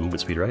get a little bit of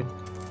movement speed, right?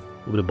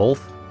 A little bit of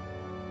both.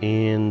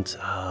 And,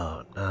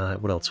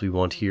 what else do we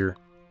want here?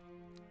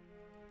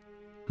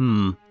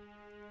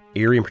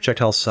 Area and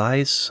projectile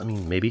size? I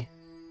mean, maybe.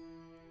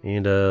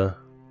 And,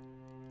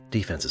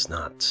 defense is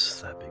not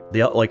that big.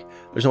 Like,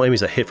 there's no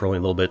enemies that hit for only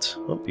a little bit.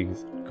 Oh, you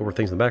can go over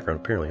things in the background,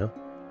 apparently, huh?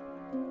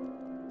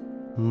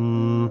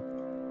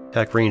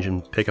 Attack range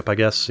and pickup, I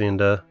guess, and,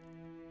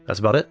 that's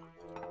about it.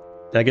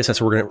 And I guess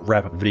that's where we're going to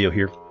wrap up the video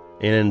here.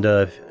 And,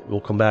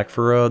 we'll come back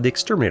for, the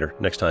Exterminator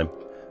next time.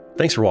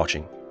 Thanks for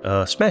watching.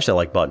 Smash that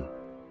like button.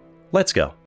 Let's go.